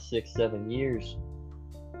the last 6-7 years.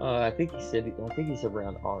 I think he's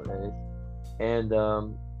around our age, and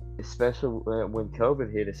especially when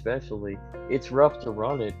COVID hit, especially it's rough to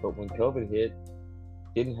run it. But when COVID hit,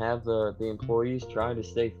 didn't have the employees trying to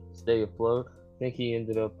stay afloat. I think he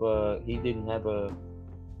ended up he didn't have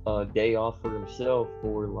a day off for himself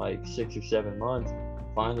for like 6 or 7 months.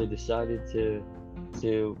 Finally decided to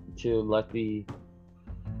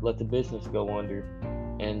let the business go under,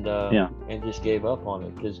 and and just gave up on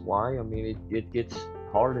it. Because why? I mean, it gets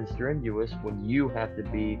hard and strenuous when you have to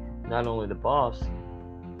be not only the boss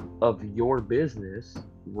of your business,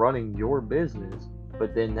 running your business,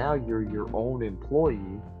 but then now you're your own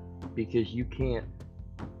employee, because you can't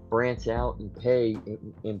branch out and pay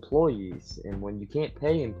employees. And when you can't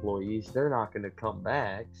pay employees, they're not going to come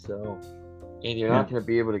back. So, and you're not going to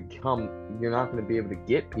be able to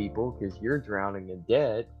get people because you're drowning in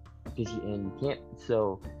debt, and you can't.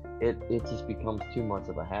 So it just becomes too much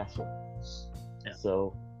of a hassle. Yeah.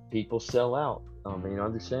 So people sell out. I mean,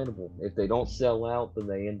 understandable. If they don't sell out, then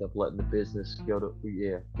they end up letting the business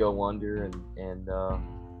go under, and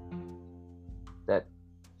that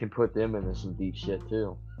can put them into some deep shit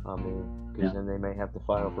too. I mean, because then they may have to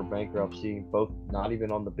file for bankruptcy, both not even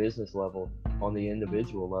on the business level, on the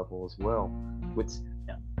individual level as well, which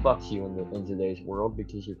fucks you in today's world,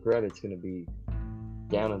 because your credit's going to be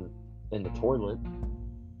down in the toilet.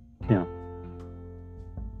 Yeah.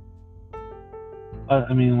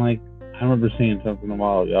 I mean, like, I remember seeing something a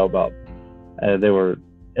while ago about they were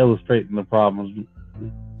illustrating the problems.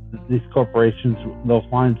 These corporations, they'll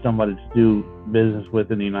find somebody to do business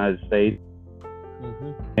with in the United States,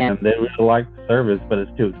 and they really like the service, but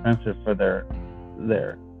it's too expensive for their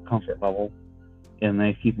comfort level, and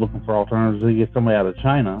they keep looking for alternatives. They get somebody out of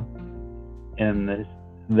China, and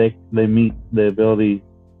they meet the ability,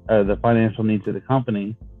 the financial needs of the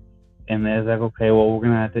company, And they're like, okay, well, we're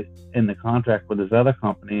going to have to end the contract with this other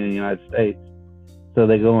company in the United States. So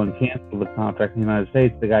they go and cancel the contract in the United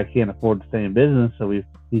States. The guy can't afford to stay in business, so he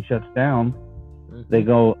shuts down. They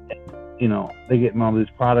go, they get all these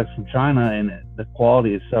products from China, and the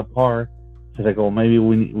quality is subpar. So they go, well, maybe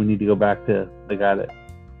we need to go back to the guy that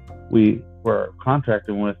we were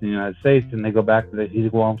contracting with in the United States. And they go back to he's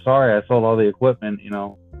like, well, I'm sorry, I sold all the equipment.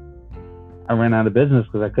 I ran out of business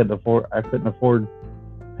because I couldn't afford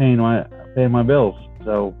paying my bills.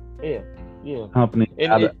 So companies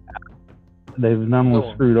they've not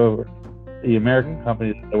only screwed over the American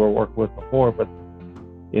companies that they were working with before, but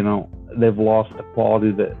they've lost the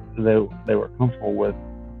quality that they were comfortable with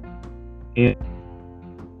in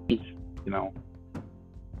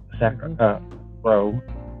grow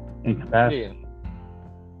in capacity.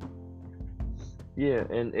 Yeah,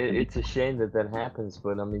 and it's a shame that happens,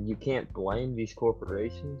 but I mean, you can't blame these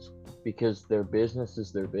corporations because their business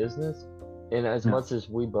is their business. And as much as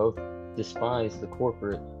we both despise the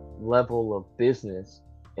corporate level of business,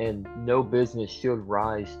 and no business should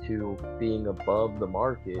rise to being above the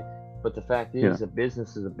market, but the fact is, a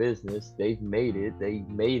business is a business. They made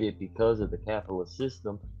it because of the capitalist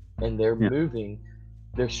system, and they're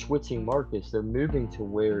switching markets. They're moving to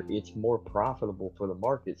where it's more profitable for the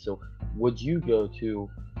market. So would you go to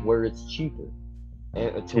where it's cheaper,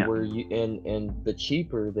 and where and the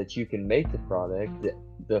cheaper that you can make the product,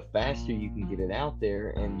 the faster you can get it out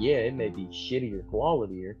there. And it may be shittier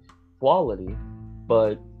quality,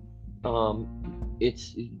 but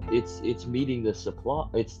it's meeting the supply.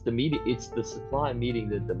 It's the supply meeting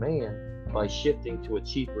the demand by shifting to a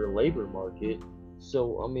cheaper labor market.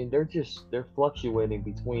 So I mean, they're fluctuating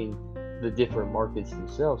between the different markets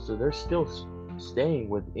themselves. So they're still staying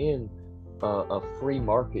within a free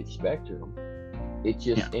market spectrum. It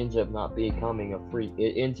just ends up not becoming a free.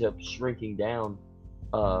 It ends up shrinking down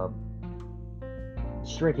to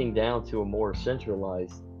a more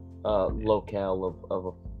centralized locale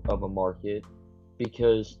of a market,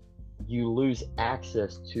 because you lose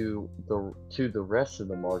access to the rest of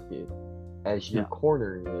the market as you're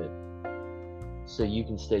cornering it, so you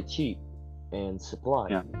can stay cheap and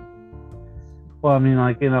supply. Well, I mean,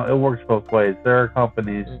 it works both ways. There are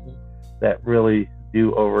companies that really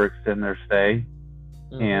do overextend their stay,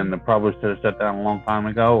 and they probably should have shut down a long time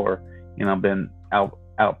ago, or been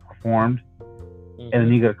outperformed. And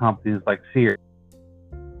then you got companies like Sears.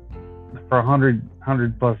 For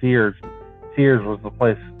 100 plus years, Sears was the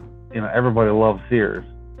place. Everybody loved Sears.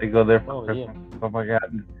 They go there for Christmas and stuff like that,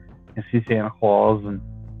 and see Santa Claus, and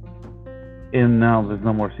now there's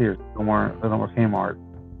no more Sears, there's no more Kmart.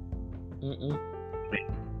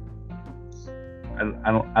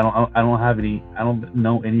 I don't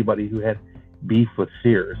know anybody who had beef with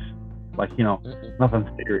Sears. Nothing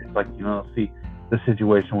serious. See the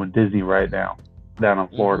situation with Disney right now down in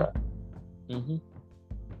Florida.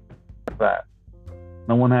 That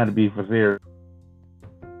no one had to beef with Sears.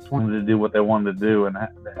 Just wanted to do what they wanted to do and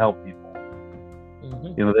to help people.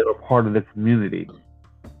 They were part of the community.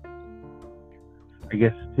 I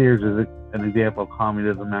guess Sears is an example of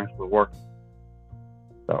communism actually working.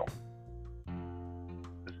 So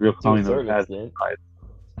it's real communism has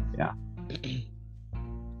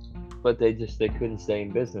But they couldn't stay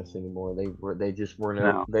in business anymore. They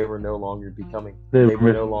were no longer becoming. They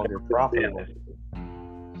were no longer profitable.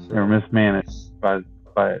 They were mismanaged by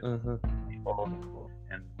people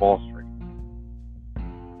in Wall Street.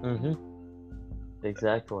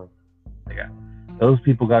 Exactly. Those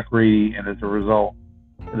people got greedy, and as a result,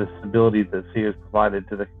 the stability that Sears provided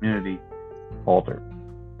to the community faltered.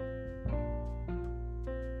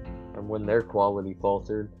 And when their quality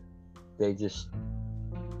faltered,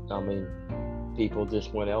 people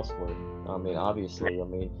just went elsewhere. Obviously,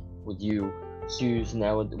 would you choose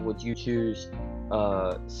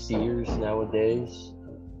Sears nowadays,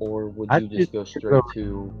 or would you just go straight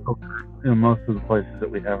to most of the places that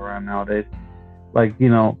we have around nowadays?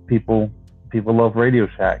 People love Radio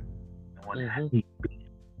Shack.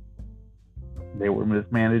 They were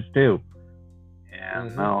mismanaged too,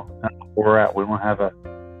 and now where we're at, we don't have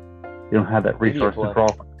that resource control.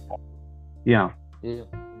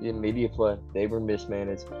 Media Play, they were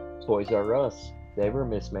mismanaged. Toys R Us, they were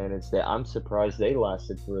mismanaged. I'm surprised they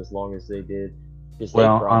lasted for as long as they did. Because they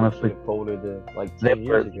probably honestly should have folded 10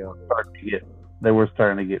 years ago. They were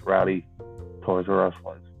starting to get rowdy. Toys R Us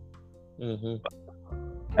was.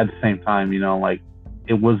 At the same time,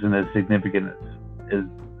 it wasn't as significant as the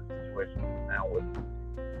situation is now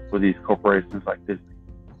with these corporations like Disney.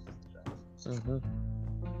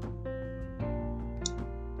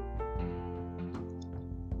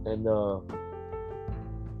 And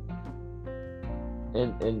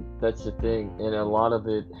And that's the thing, and a lot of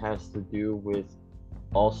it has to do with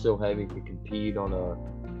also having to compete on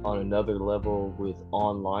another level with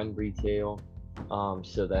online retail.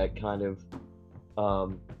 So that kind of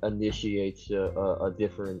initiates a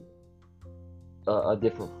different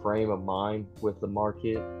frame of mind with the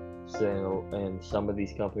market. So, and some of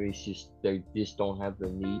these companies they just don't have the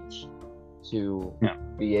niche to Yeah.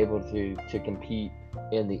 be able to compete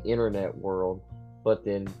in the internet world. But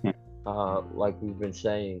then, Yeah. like we've been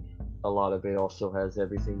saying, a lot of it also has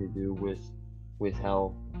everything to do with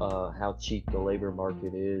how cheap the labor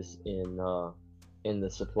market is in the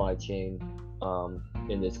supply chain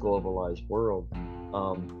in this globalized world.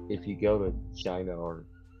 If you go to China or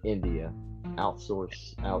India,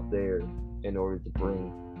 outsource out there in order to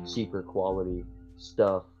bring cheaper quality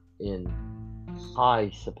stuff in high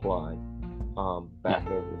supply Yeah. back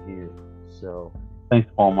over here. So, Thanks,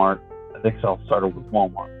 Walmart. I think it all started with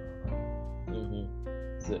Walmart. hmm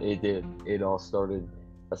so it did. It all started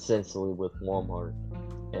essentially with Walmart,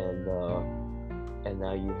 and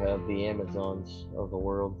now you have the Amazons of the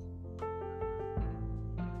world.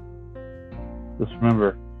 Just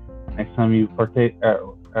remember, next time you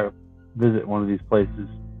visit one of these places,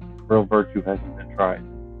 real virtue hasn't been tried.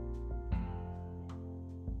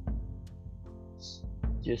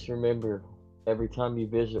 Just remember, every time you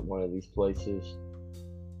visit one of these places,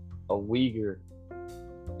 a Uyghur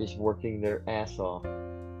is working their ass off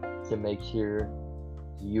to make sure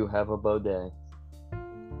you have a bidet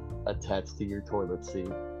attached to your toilet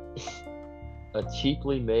seat. A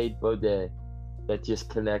cheaply made bidet that just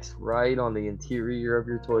connects right on the interior of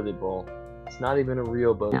your toilet bowl. It's not even a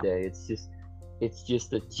real bidet. It's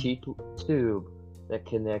just a cheap tube that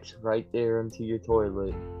connects right there into your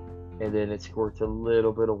toilet, and then it squirts a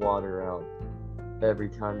little bit of water out every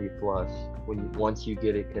time you flush once you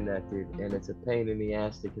get it connected, and it's a pain in the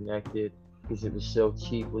ass to connect it because it was so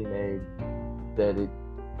cheaply made that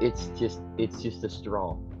it's just a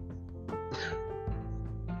straw.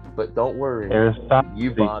 But don't worry, you Aristocracy.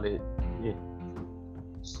 bought it. Yeah,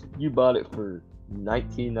 you bought it for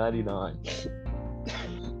 19.99.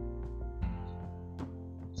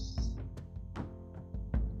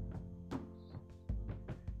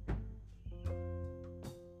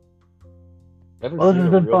 Ever Well, this seen has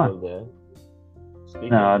a been real fun. bidet? Speaking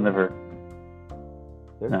No, of I which, never.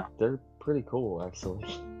 they're No. they're pretty cool actually.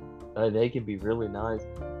 They can be really nice.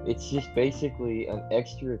 It's just basically an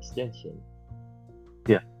extra extension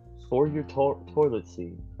Yeah. for your toilet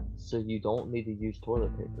seat, so you don't need to use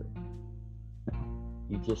toilet paper.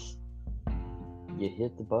 You just you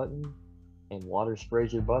hit the button, and water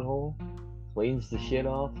sprays your butthole, cleans the shit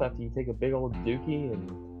off after you take a big old dookie,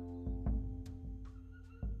 and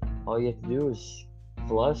all you have to do is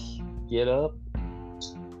flush, get up.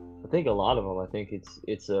 I think a lot of them. I think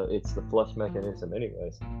it's the flush mechanism,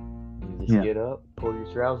 anyways. You just Yeah. get up, pull your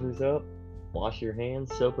trousers up, wash your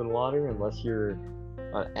hands, soap and water, unless you're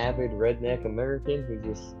an avid redneck American who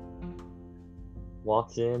just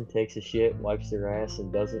walks in, takes a shit, wipes their ass,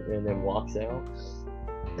 and doesn't, and then walks out.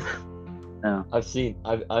 No. I've seen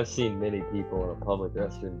many people in a public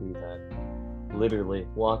restroom do that. Literally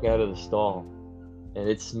walk out of the stall, and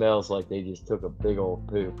it smells like they just took a big old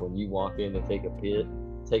poop. When you walk in to take a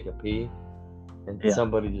pee, and Yeah.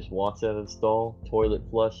 somebody just walks out of the stall, toilet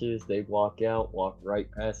flushes, they walk out, walk right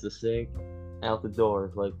past the sink, out the door.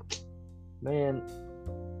 It's like, man,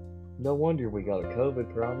 no wonder we got a COVID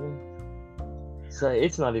problem. So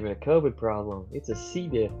it's not even a COVID problem; it's a C.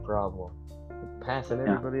 diff problem. Passing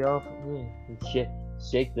Yeah. everybody off, and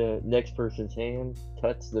shake the next person's hand,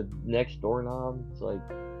 touch the next doorknob. It's like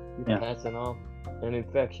you're Yeah. passing off an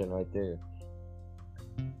infection right there.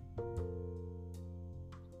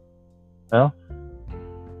 Well,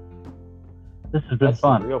 this has been That's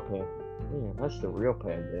fun. the real that's the real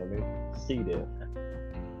pandemic. C. diff.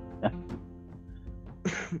 Yeah.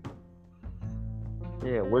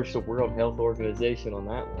 Yeah, where's the World Health Organization on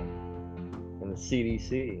that one? And the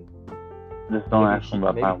CDC. Just don't Maybe ask them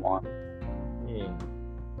about Taiwan. Yeah.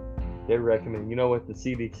 They recommend. You know what the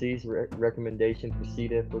CDC's recommendation for C.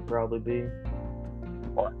 diff would probably be?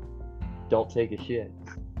 What? Don't take a shit.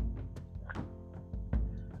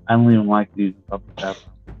 I don't even like using public bathrooms.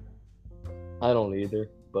 I don't either,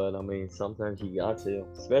 but I mean, sometimes you got to,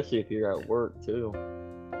 especially if you're at work too.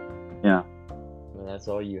 Yeah. And that's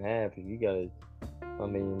all you have. You gotta, I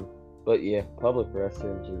mean, but yeah, public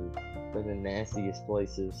restrooms are the nastiest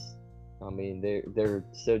places. I mean, they're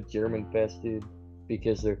so germ infested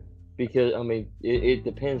because I mean, it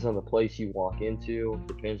depends on the place you walk into,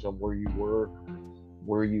 depends on where you work,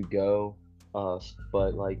 where you go.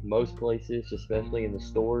 But like most places, especially in the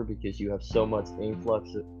store, because you have so much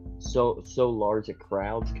so large of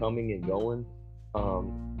crowds coming and going.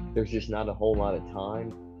 There's just not a whole lot of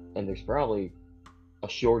time, and there's probably a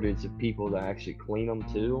shortage of people that actually clean them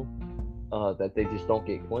too. That they just don't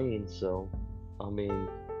get cleaned. So, I mean,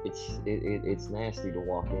 it's nasty to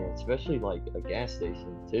walk in, especially like a gas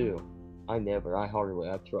station too. I hardly,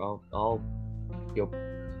 I'll go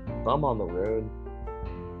if I'm on the road.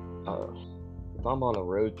 Uh, if I'm on a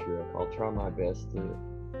road trip, I'll try my best to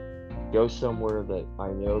go somewhere that I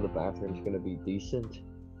know the bathroom's gonna be decent,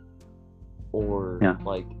 or Yeah.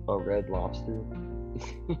 like a Red Lobster,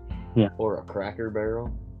 Yeah. or a Cracker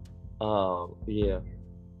Barrel. Yeah.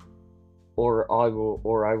 Or I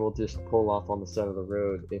will just pull off on the side of the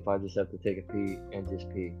road if I just have to take a pee and just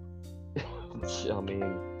pee. I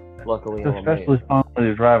mean, luckily I'm a Especially man. fun when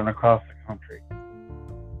you're driving across the country.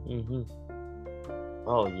 Mhm.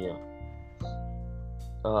 Oh yeah.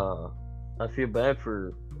 Uh, I feel bad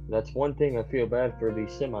for. That's one thing I feel bad for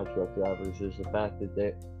these semi truck drivers is the fact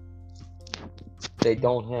that they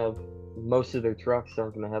don't have most of their trucks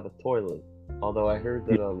aren't going to have a toilet. Although I heard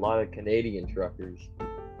that a lot of Canadian truckers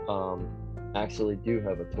um, actually do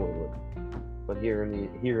have a toilet, but here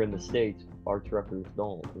in the states, our truckers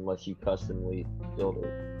don't unless you customly build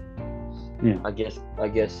it. Yeah. I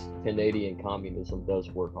guess Canadian communism does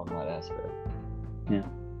work on that aspect. Yeah.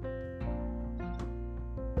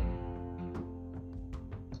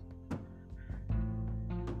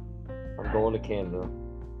 I'm going to Canada.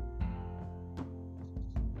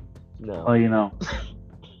 Well, No. you know,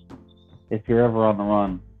 if you're ever on the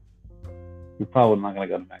run, you're probably not going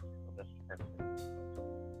to go to Mexico. That's the first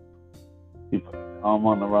thing. People say, oh, I'm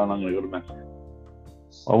on the run, I'm going to go to Mexico.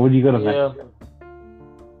 Or would you go to Yeah. Mexico?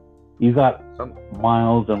 You got Um,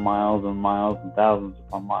 miles and miles and miles and thousands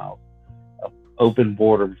upon miles of open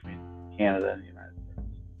border between Canada and the United States.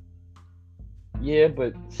 yeah,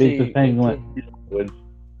 but See, the see, thing in with Can-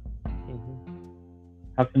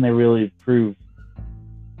 how can they really prove?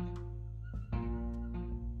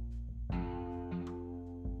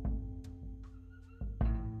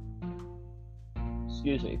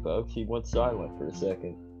 Excuse me, folks. He went silent for a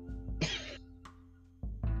second.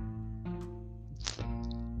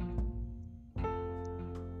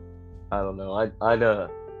 I don't know.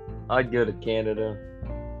 I'd go to Canada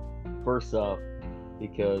first off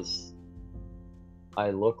because I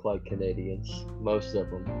look like Canadians, most of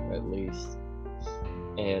them at least,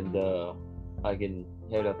 and I can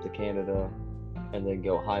head up to Canada and then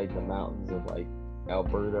go hide in the mountains of like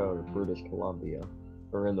Alberta or British Columbia,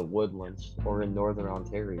 or in the woodlands, or in northern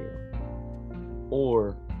Ontario,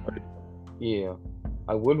 or yeah.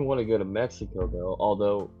 I wouldn't want to go to Mexico though,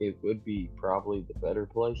 although it would be probably the better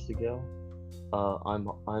place to go.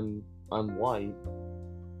 I'm white.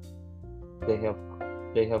 They have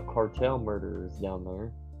they have cartel murderers down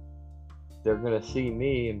there. They're gonna see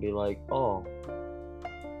me and be like, "Oh,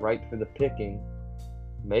 right for the picking."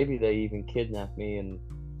 Maybe they even kidnap me and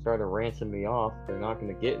try to ransom me off. They're not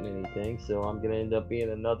gonna get anything, so I'm gonna end up being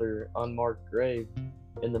another unmarked grave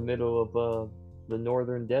in the middle of the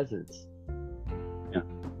northern deserts. Yeah.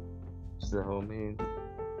 So I mean,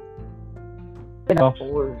 Well,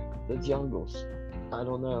 or the jungles. I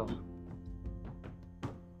don't know.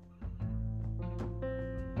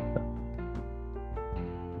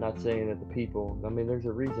 Not saying that the people. I mean, there's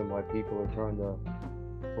a reason why people are trying to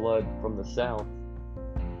flood from the south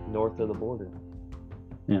north of the border.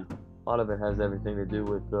 Yeah. A lot of it has everything to do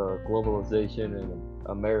with globalization and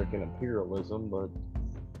American imperialism, but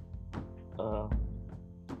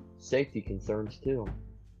safety concerns too.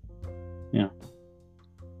 Yeah.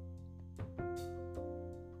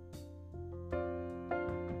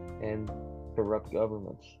 And corrupt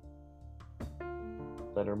governments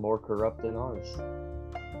that are more corrupt than ours.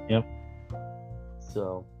 Yep.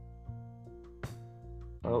 So,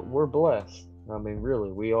 we're blessed. I mean,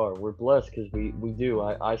 really, we are. We're blessed because we do.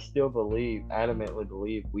 I still believe, adamantly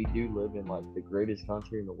believe, we do live in like the greatest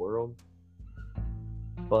country in the world.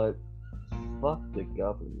 But fuck the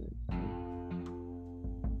government.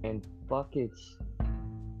 And fuck its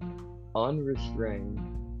unrestrained,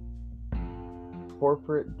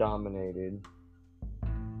 corporate dominated,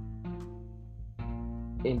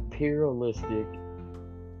 imperialistic,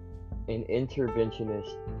 and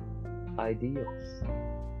interventionist ideals.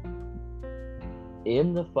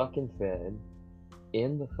 In the fucking Fed,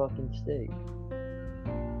 in the fucking state.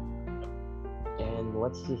 And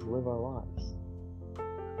let's just live our lives.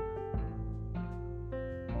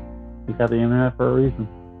 We got the internet for a reason.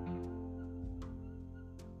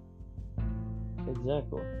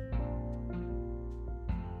 Exactly.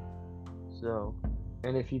 So,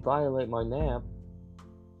 and if you violate my nap,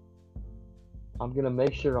 I'm gonna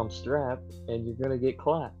make sure I'm strapped and you're gonna get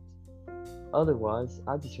clapped. Otherwise,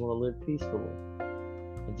 I just want to live peacefully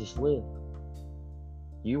and just live.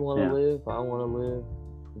 You want to Yeah. live, I want to live,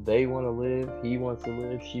 they want to live, he wants to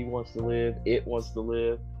live, she wants to live, it wants to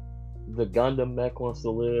live, the Gundam mech wants to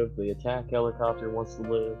live, the attack helicopter wants to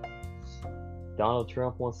live, Donald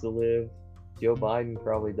Trump wants to live, Joe Biden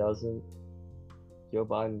probably doesn't. Joe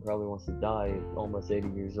Biden probably wants to die at almost 80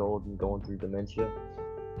 years old and going through dementia.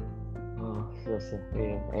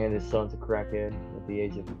 Yeah, and his son's a crackhead at the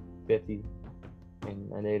age of 50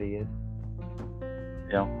 and an idiot.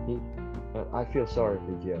 Yeah. I feel sorry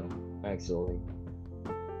for Joe, actually.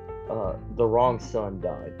 The wrong son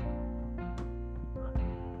died.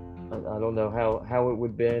 I don't know how it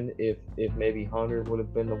would have been if maybe Hunter would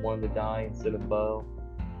have been the one to die instead of Bo.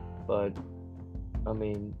 But, I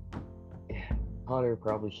mean, Hunter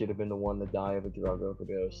probably should have been the one to die of a drug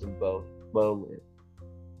overdose and Bo lived.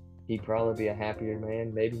 He'd probably be a happier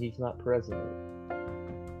man. Maybe he's not president.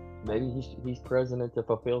 Maybe he's president to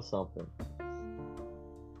fulfill something.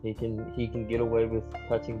 He can get away with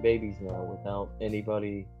touching babies now without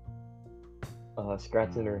anybody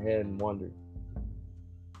scratching their head and wondering.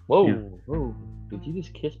 Whoa, Yeah. whoa! Did you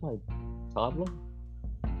just kiss my toddler?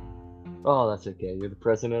 Oh, that's okay. You're the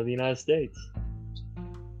president of the United States.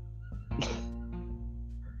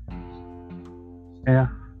 Yeah.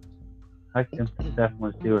 I can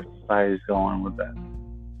definitely see where society's going with that.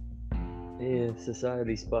 Yeah,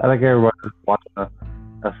 society's I think everybody's watching a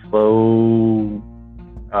slow,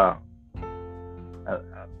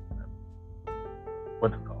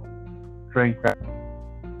 what's it called? Train crash.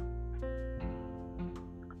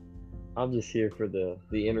 I'm just here for the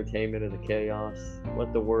entertainment of the chaos.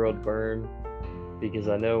 Let the world burn, because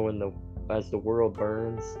I know as the world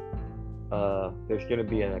burns, there's gonna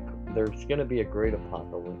be a great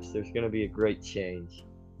apocalypse. There's gonna be a great change,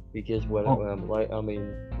 because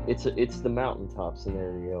it's the mountaintop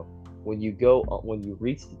scenario. When you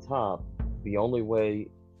reach the top, the only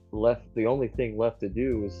thing left to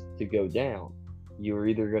do is to go down. You're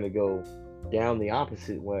either gonna go down the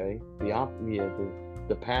opposite way,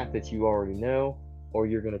 the path that you already know, or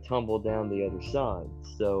you're going to tumble down the other side.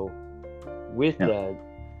 So with that,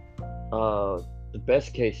 the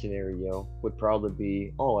best case scenario would probably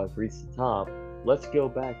be, I've reached the top, let's go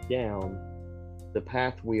back down the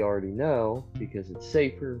path we already know because it's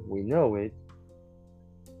safer, we know it,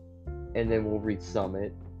 and then we'll reach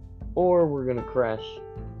summit, or we're going to crash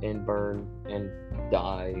and burn and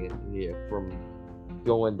die from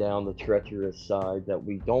going down the treacherous side that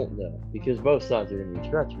we don't know, because both sides are going to be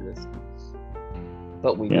treacherous,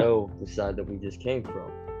 but we know the side that we just came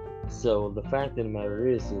from. So the fact of the matter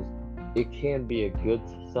is it can be a good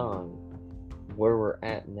sign where we're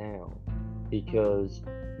at now, because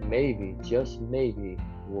maybe, just maybe,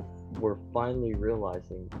 we're finally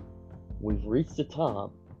realizing we've reached the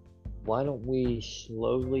top. Why don't we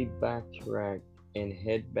slowly backtrack and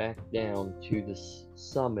head back down to the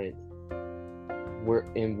summit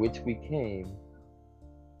in which we came,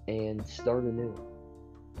 and start anew.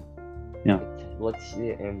 Yeah. Let's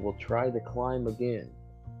see, and we'll try to climb again.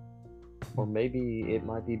 Or maybe it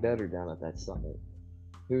might be better down at that summit.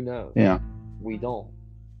 Who knows? Yeah. We don't.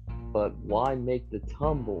 But why make the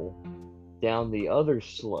tumble down the other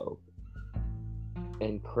slope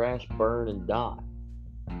and crash, burn, and die?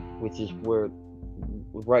 Which is where,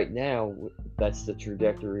 right now, that's the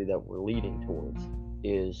trajectory that we're leading towards.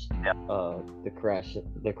 Is the crash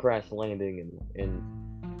landing and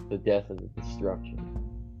the death and the destruction.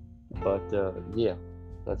 But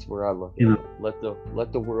that's where I look at it. Let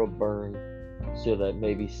the world burn, so that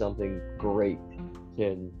maybe something great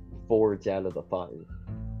can forge out of the fire.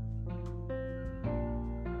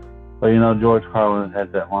 Well, George Carlin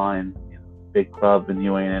had that line, big club and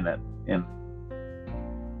you ain't in it, in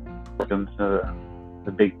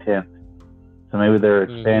the Big Tent. So maybe they're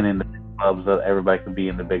expanding the clubs so that everybody can be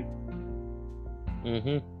in the big.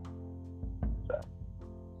 So.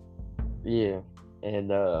 Yeah,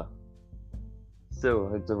 and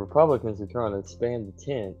so if the Republicans are trying to expand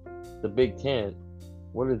the Big Tent,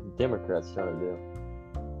 what are the Democrats trying to do?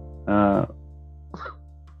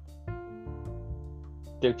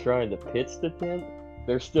 They're trying to pitch the tent?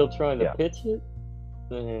 They're still trying to pitch it?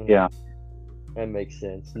 Yeah. That makes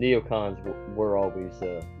sense. Neocons were always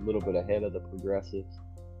a little bit ahead of the progressives.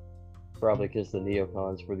 Probably because the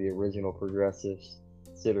neocons were the original progressives,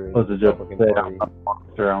 considering the Republican Party.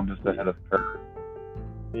 I'm just ahead of her.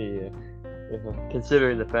 Yeah.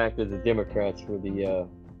 Considering the fact that the Democrats were the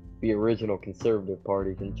original conservative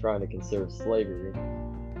party and trying to conserve slavery.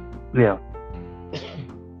 Yeah.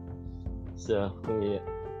 So, yeah.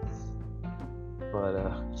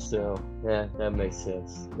 But so yeah, that makes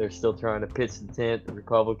sense. They're still trying to pitch the tent. The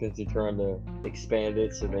Republicans are trying to expand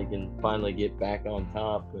it so they can finally get back on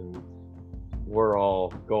top, and we're all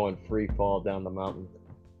going free fall down the mountain.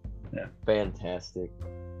 Yeah. Fantastic.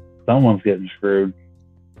 Someone's getting screwed.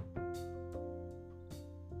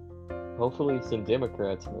 Hopefully some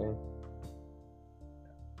Democrats, man.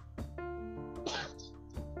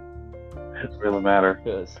 It doesn't really matter.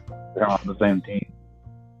 Because They're on the same team.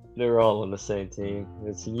 they're all on the same team.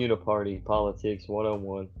 It's uniparty politics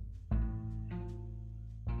 101.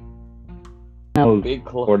 Big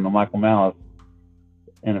According to Michael Malice,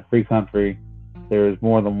 in a free country, there's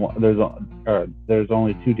more than one. There's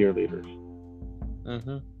only two dear leaders.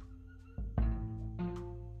 Mm-hmm.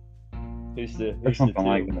 Who's Or the something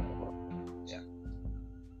like two? that. Yeah.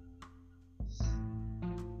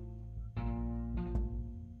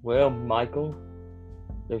 Well, Michael,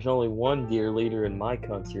 there's only one dear leader in my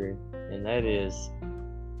country, and that is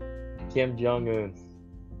Kim Jong-un.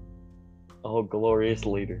 Oh, glorious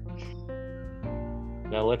leader.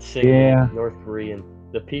 Now let's sing Yeah. the North Korean,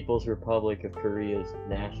 the People's Republic of Korea's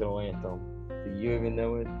national anthem. Do you even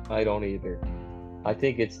know it? I don't either. I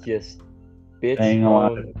think it's just bitch Staying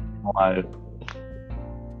moan. alive.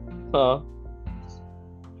 Huh?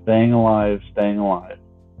 Staying alive. Staying alive.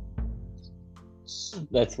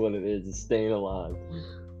 That's what it is. It's staying alive.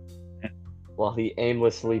 While he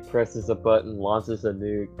aimlessly presses a button, launches a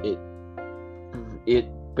nuke, it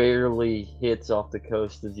barely hits off the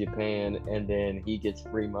coast of Japan, and then he gets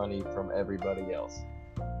free money from everybody else.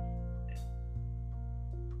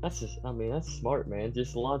 That's smart, man.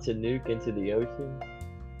 Just launch a nuke into the ocean,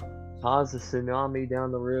 cause a tsunami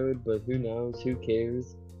down the road, but who knows? Who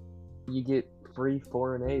cares? You get free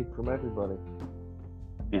foreign aid from everybody.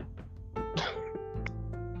 Yeah.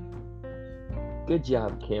 Good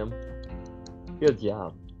job, Kim. Good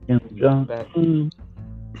job. Kim Jong fat- Un.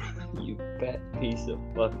 You fat piece of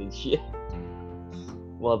fucking shit.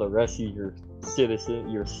 While the rest of your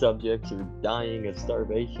subjects are dying of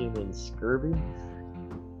starvation and scurvy.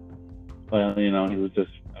 Well, he was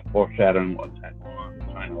just foreshadowing what's going on in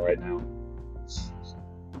China right now.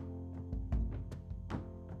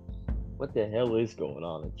 What the hell is going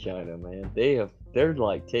on in China, man? They're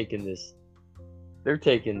like taking this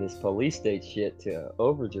police state shit to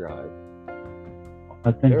overdrive.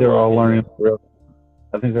 I think they're all learning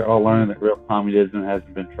that real communism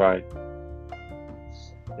hasn't been tried.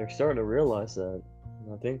 They're starting to realize that.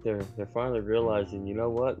 I think they're finally realizing, you know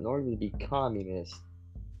what? In order to be communist,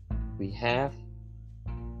 we have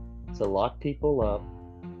to lock people up,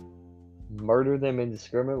 murder them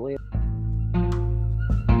indiscriminately.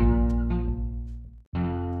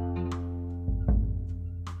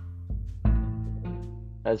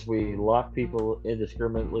 As we lock people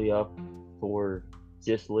indiscriminately up for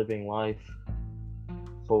just living life,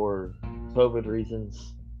 for COVID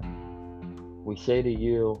reasons, we say to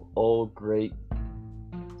you, old great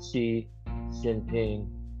Xi Jinping,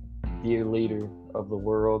 dear leader of the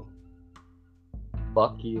world,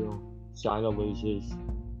 fuck you, China loses,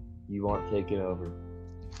 you aren't taking over.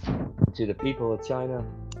 To the people of China,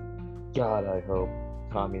 God, I hope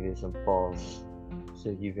communism falls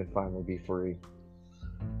so you can finally be free.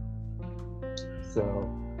 So,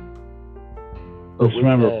 but Just with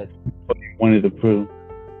remember, that, Winnie the Pooh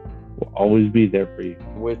will always be there for you.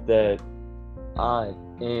 with that, I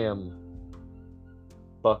am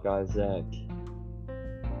Buckeye Zach,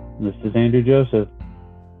 This is Andrew Joseph.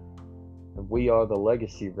 and we are the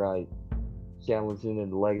Legacy Right, challenging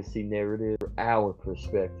the legacy narrative for our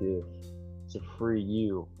perspective to free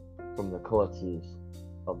you from the clutches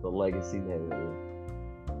of the legacy narrative.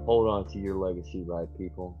 Hold on to your legacy right,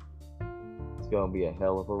 people. It's gonna be a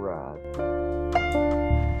hell of a ride.